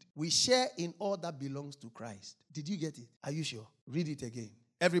believed, we share in all that belongs to Christ. Did you get it? Are you sure? Read it again.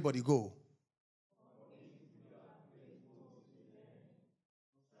 Everybody go.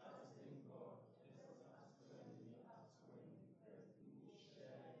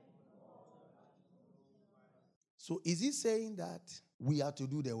 So is he saying that we are to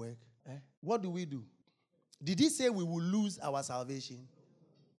do the work? What do we do? Did he say we will lose our salvation?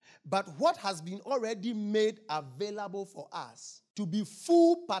 But what has been already made available for us to be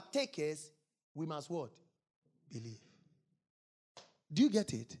full partakers, we must what? Believe. Do you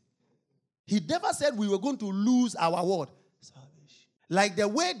get it? He never said we were going to lose our what? Salvation. Like the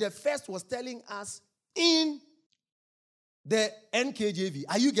way the first was telling us in the NKJV.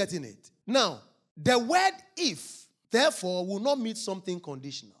 Are you getting it? Now, the word if, therefore, will not mean something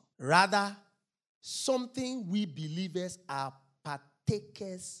conditional. Rather, something we believers are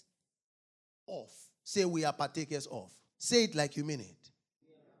partakers of. Say we are partakers of. Say it like you mean it.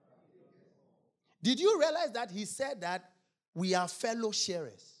 Did you realize that he said that we are fellow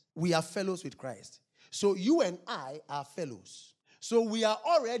sharers? We are fellows with Christ. So you and I are fellows. So we are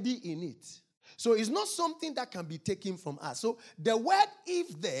already in it. So it's not something that can be taken from us. So the word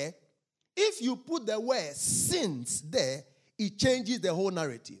if there, if you put the word since there, it changes the whole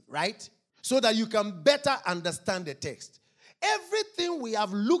narrative, right? So that you can better understand the text. Everything we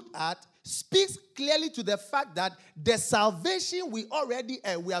have looked at speaks clearly to the fact that the salvation we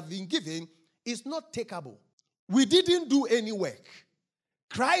have been given is not takeable. We didn't do any work.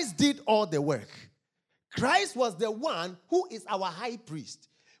 Christ did all the work. Christ was the one who is our high priest.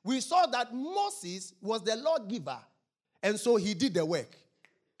 We saw that Moses was the lawgiver, and so he did the work.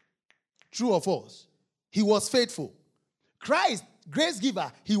 True or false? He was faithful. Christ, grace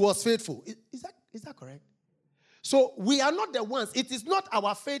giver, he was faithful. Is that correct? So we are not the ones. It is not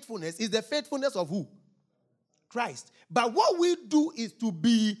our faithfulness. It's the faithfulness of who? Christ. But what we do is to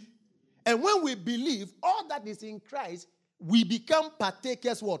be, and when we believe all that is in Christ, we become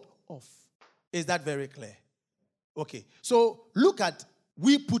partakers what? Of. Is that very clear? Okay. So look at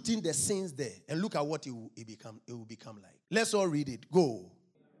We put in the sins there, and look at what it will become like. Let's all read it. Go.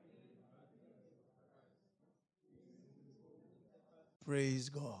 Praise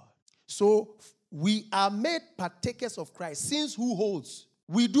God. So we are made partakers of Christ. Since who holds?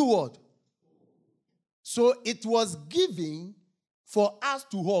 We do what? So it was given for us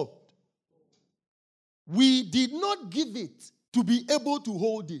to hold. We did not give it to be able to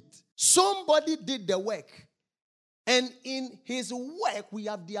hold it. Somebody did the work. And in his work, we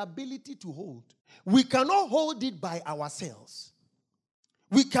have the ability to hold. We cannot hold it by ourselves.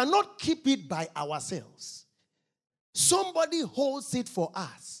 We cannot keep it by ourselves. Somebody holds it for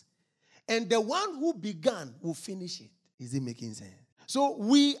us. And the one who began will finish it. Is it making sense? So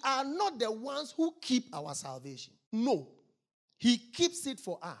we are not the ones who keep our salvation. No. He keeps it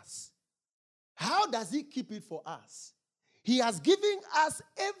for us. How does he keep it for us? He has given us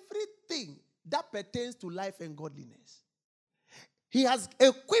everything that pertains to life and godliness. He has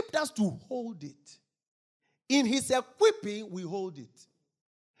equipped us to hold it. In his equipping, we hold it.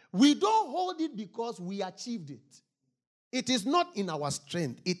 We don't hold it because we achieved it. It is not in our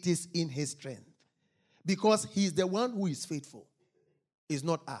strength. It is in his strength. Because he is the one who is faithful. It's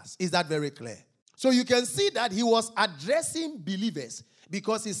not us. Is that very clear? So you can see that he was addressing believers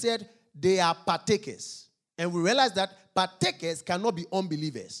because he said they are partakers. And we realize that partakers cannot be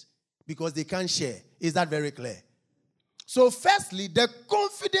unbelievers because they can't share. Is that very clear? So firstly, the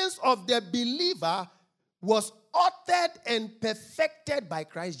confidence of the believer was authored and perfected by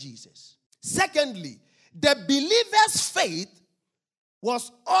Christ Jesus. Secondly, the believer's faith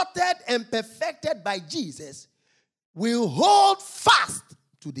was authored and perfected by Jesus, will hold fast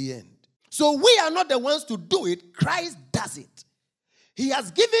to the end. So we are not the ones to do it. Christ does it. He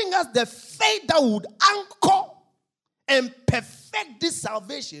has given us the faith that would anchor and perfect this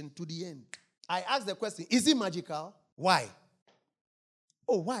salvation to the end. I ask the question, is it magical? Why?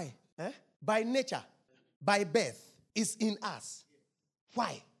 Oh, why? By nature, by birth, it's in us.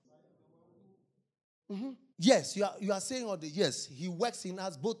 Why? Yes, you are saying all this. Yes, he works in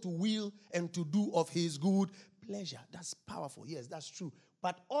us both to will and to do of his good pleasure. That's powerful. Yes, that's true.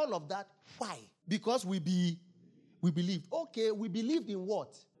 But all of that, why? Because we believed. Okay, we believed in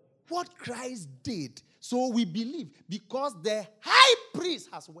what? What Christ did. So we believe because the high priest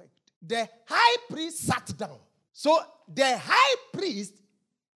has worked. The high priest sat down. So the high priest,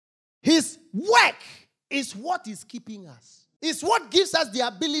 his work is what is keeping us. It's what gives us the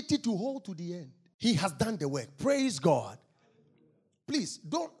ability to hold to the end. He has done the work. Praise God. Please,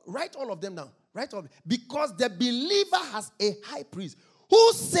 don't write all of them down. Write all of them. Because the believer has a high priest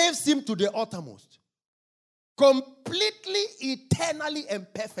who saves him to the uttermost. Completely, eternally,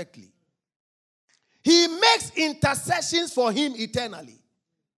 and perfectly. He makes intercessions for him eternally.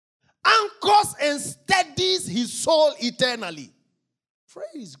 Anchors and steadies his soul eternally.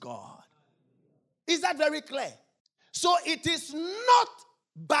 Praise God. Is that very clear? So it is not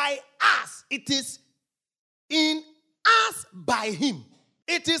by us. It is in us by him.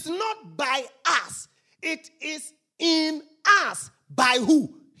 It is not by us. It is in us by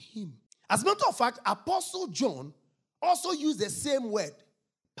who? Him. As a matter of fact, Apostle John also used the same word,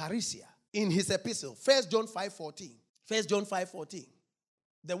 parousia, in his epistle. 1 John 5:14. 1 John 5:14.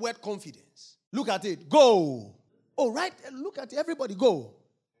 The word confidence. Look at it. Go. Oh, right. Look at it. Everybody go.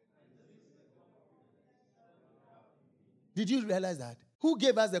 Did you realize that? Who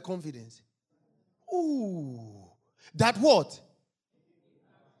gave us the confidence? Ooh. That what?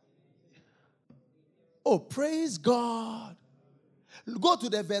 Oh, praise God. Go to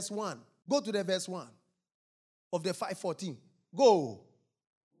the verse 1. Go to the verse 1 of the 5:14. Go.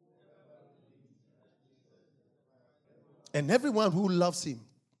 And everyone who loves him.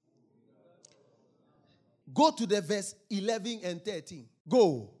 Go to the verse 11 and 13.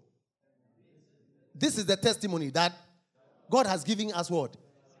 Go. This is the testimony that God has given us what?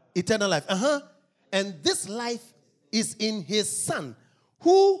 Eternal life. And this life is in his Son,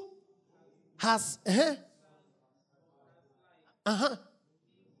 who has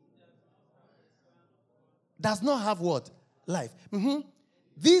does not have what? Life.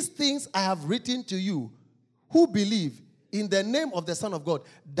 These things I have written to you who believe in the name of the Son of God,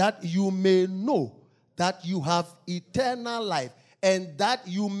 that you may know that you have eternal life, and that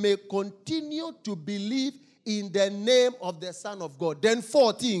you may continue to believe in the name of the Son of God. Then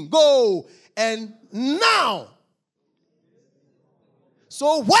 14, go. And now.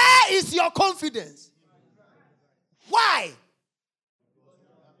 So where is your confidence? Why?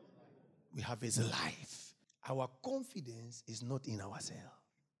 We have his life. Our confidence is not in ourselves.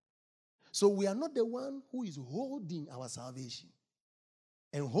 So we are not the one who is holding our salvation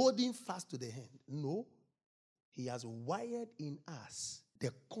and holding fast to the hand. No. He has wired in us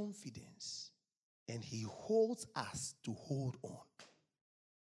the confidence, and he holds us to hold on.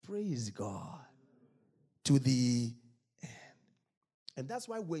 Praise God. To the end. And that's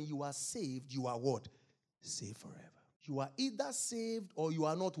why when you are saved, you are what? Saved forever. You are either saved or you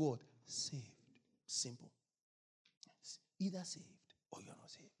are not what? Saved. Simple. Either saved or you are not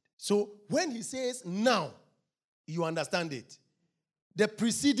saved. So when he says now, you understand it. The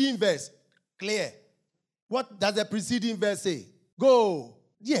preceding verse, clear. What does the preceding verse say? Go.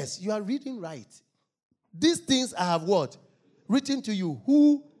 Yes, you are reading right. These things I have what? Written to you.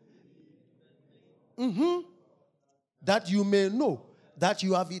 Who? That you may know that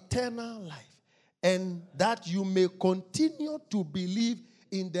you have eternal life, and that you may continue to believe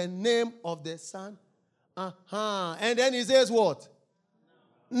in the name of the Son. And then he says what?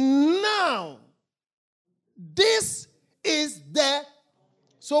 Now. This is the...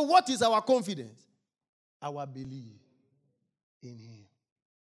 So what is our confidence? Our belief in him.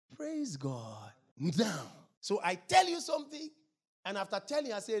 Praise God. Now. So I tell you something, and after telling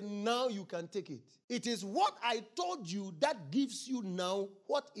you, I say, now you can take it. It is what I told you that gives you now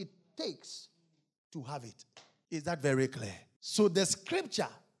what it takes to have it. Is that very clear? So the scripture,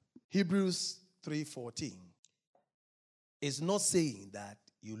 Hebrews 3:14, is not saying that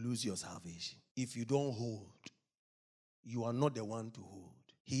you lose your salvation. If you don't hold, you are not the one to hold.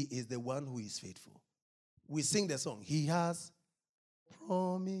 He is the one who is faithful. We sing the song, he has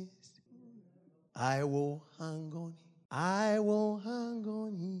promised, I will hang on him. I will hang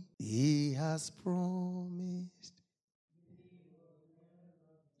on him. He has promised.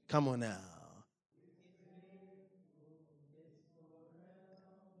 Come on now.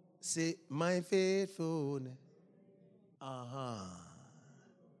 Say, my faithfulness.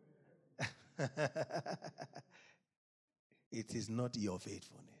 It is not your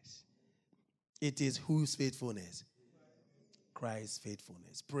faithfulness. It is whose faithfulness? Christ's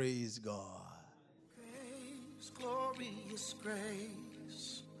faithfulness. Praise God. Grace, glorious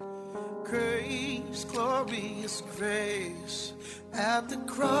grace. Grace, glorious grace. At the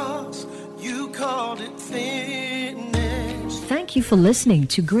cross, you called it finished. Thank you for listening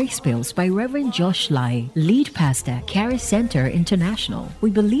to Grace Bills by Reverend Josh Lai, lead pastor, Charis Center International.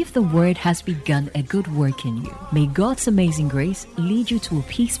 We believe the word has begun a good work in you. May God's amazing grace lead you to a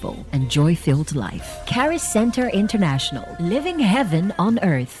peaceful and joy-filled life. Charis Center International, living heaven on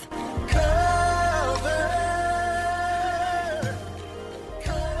earth.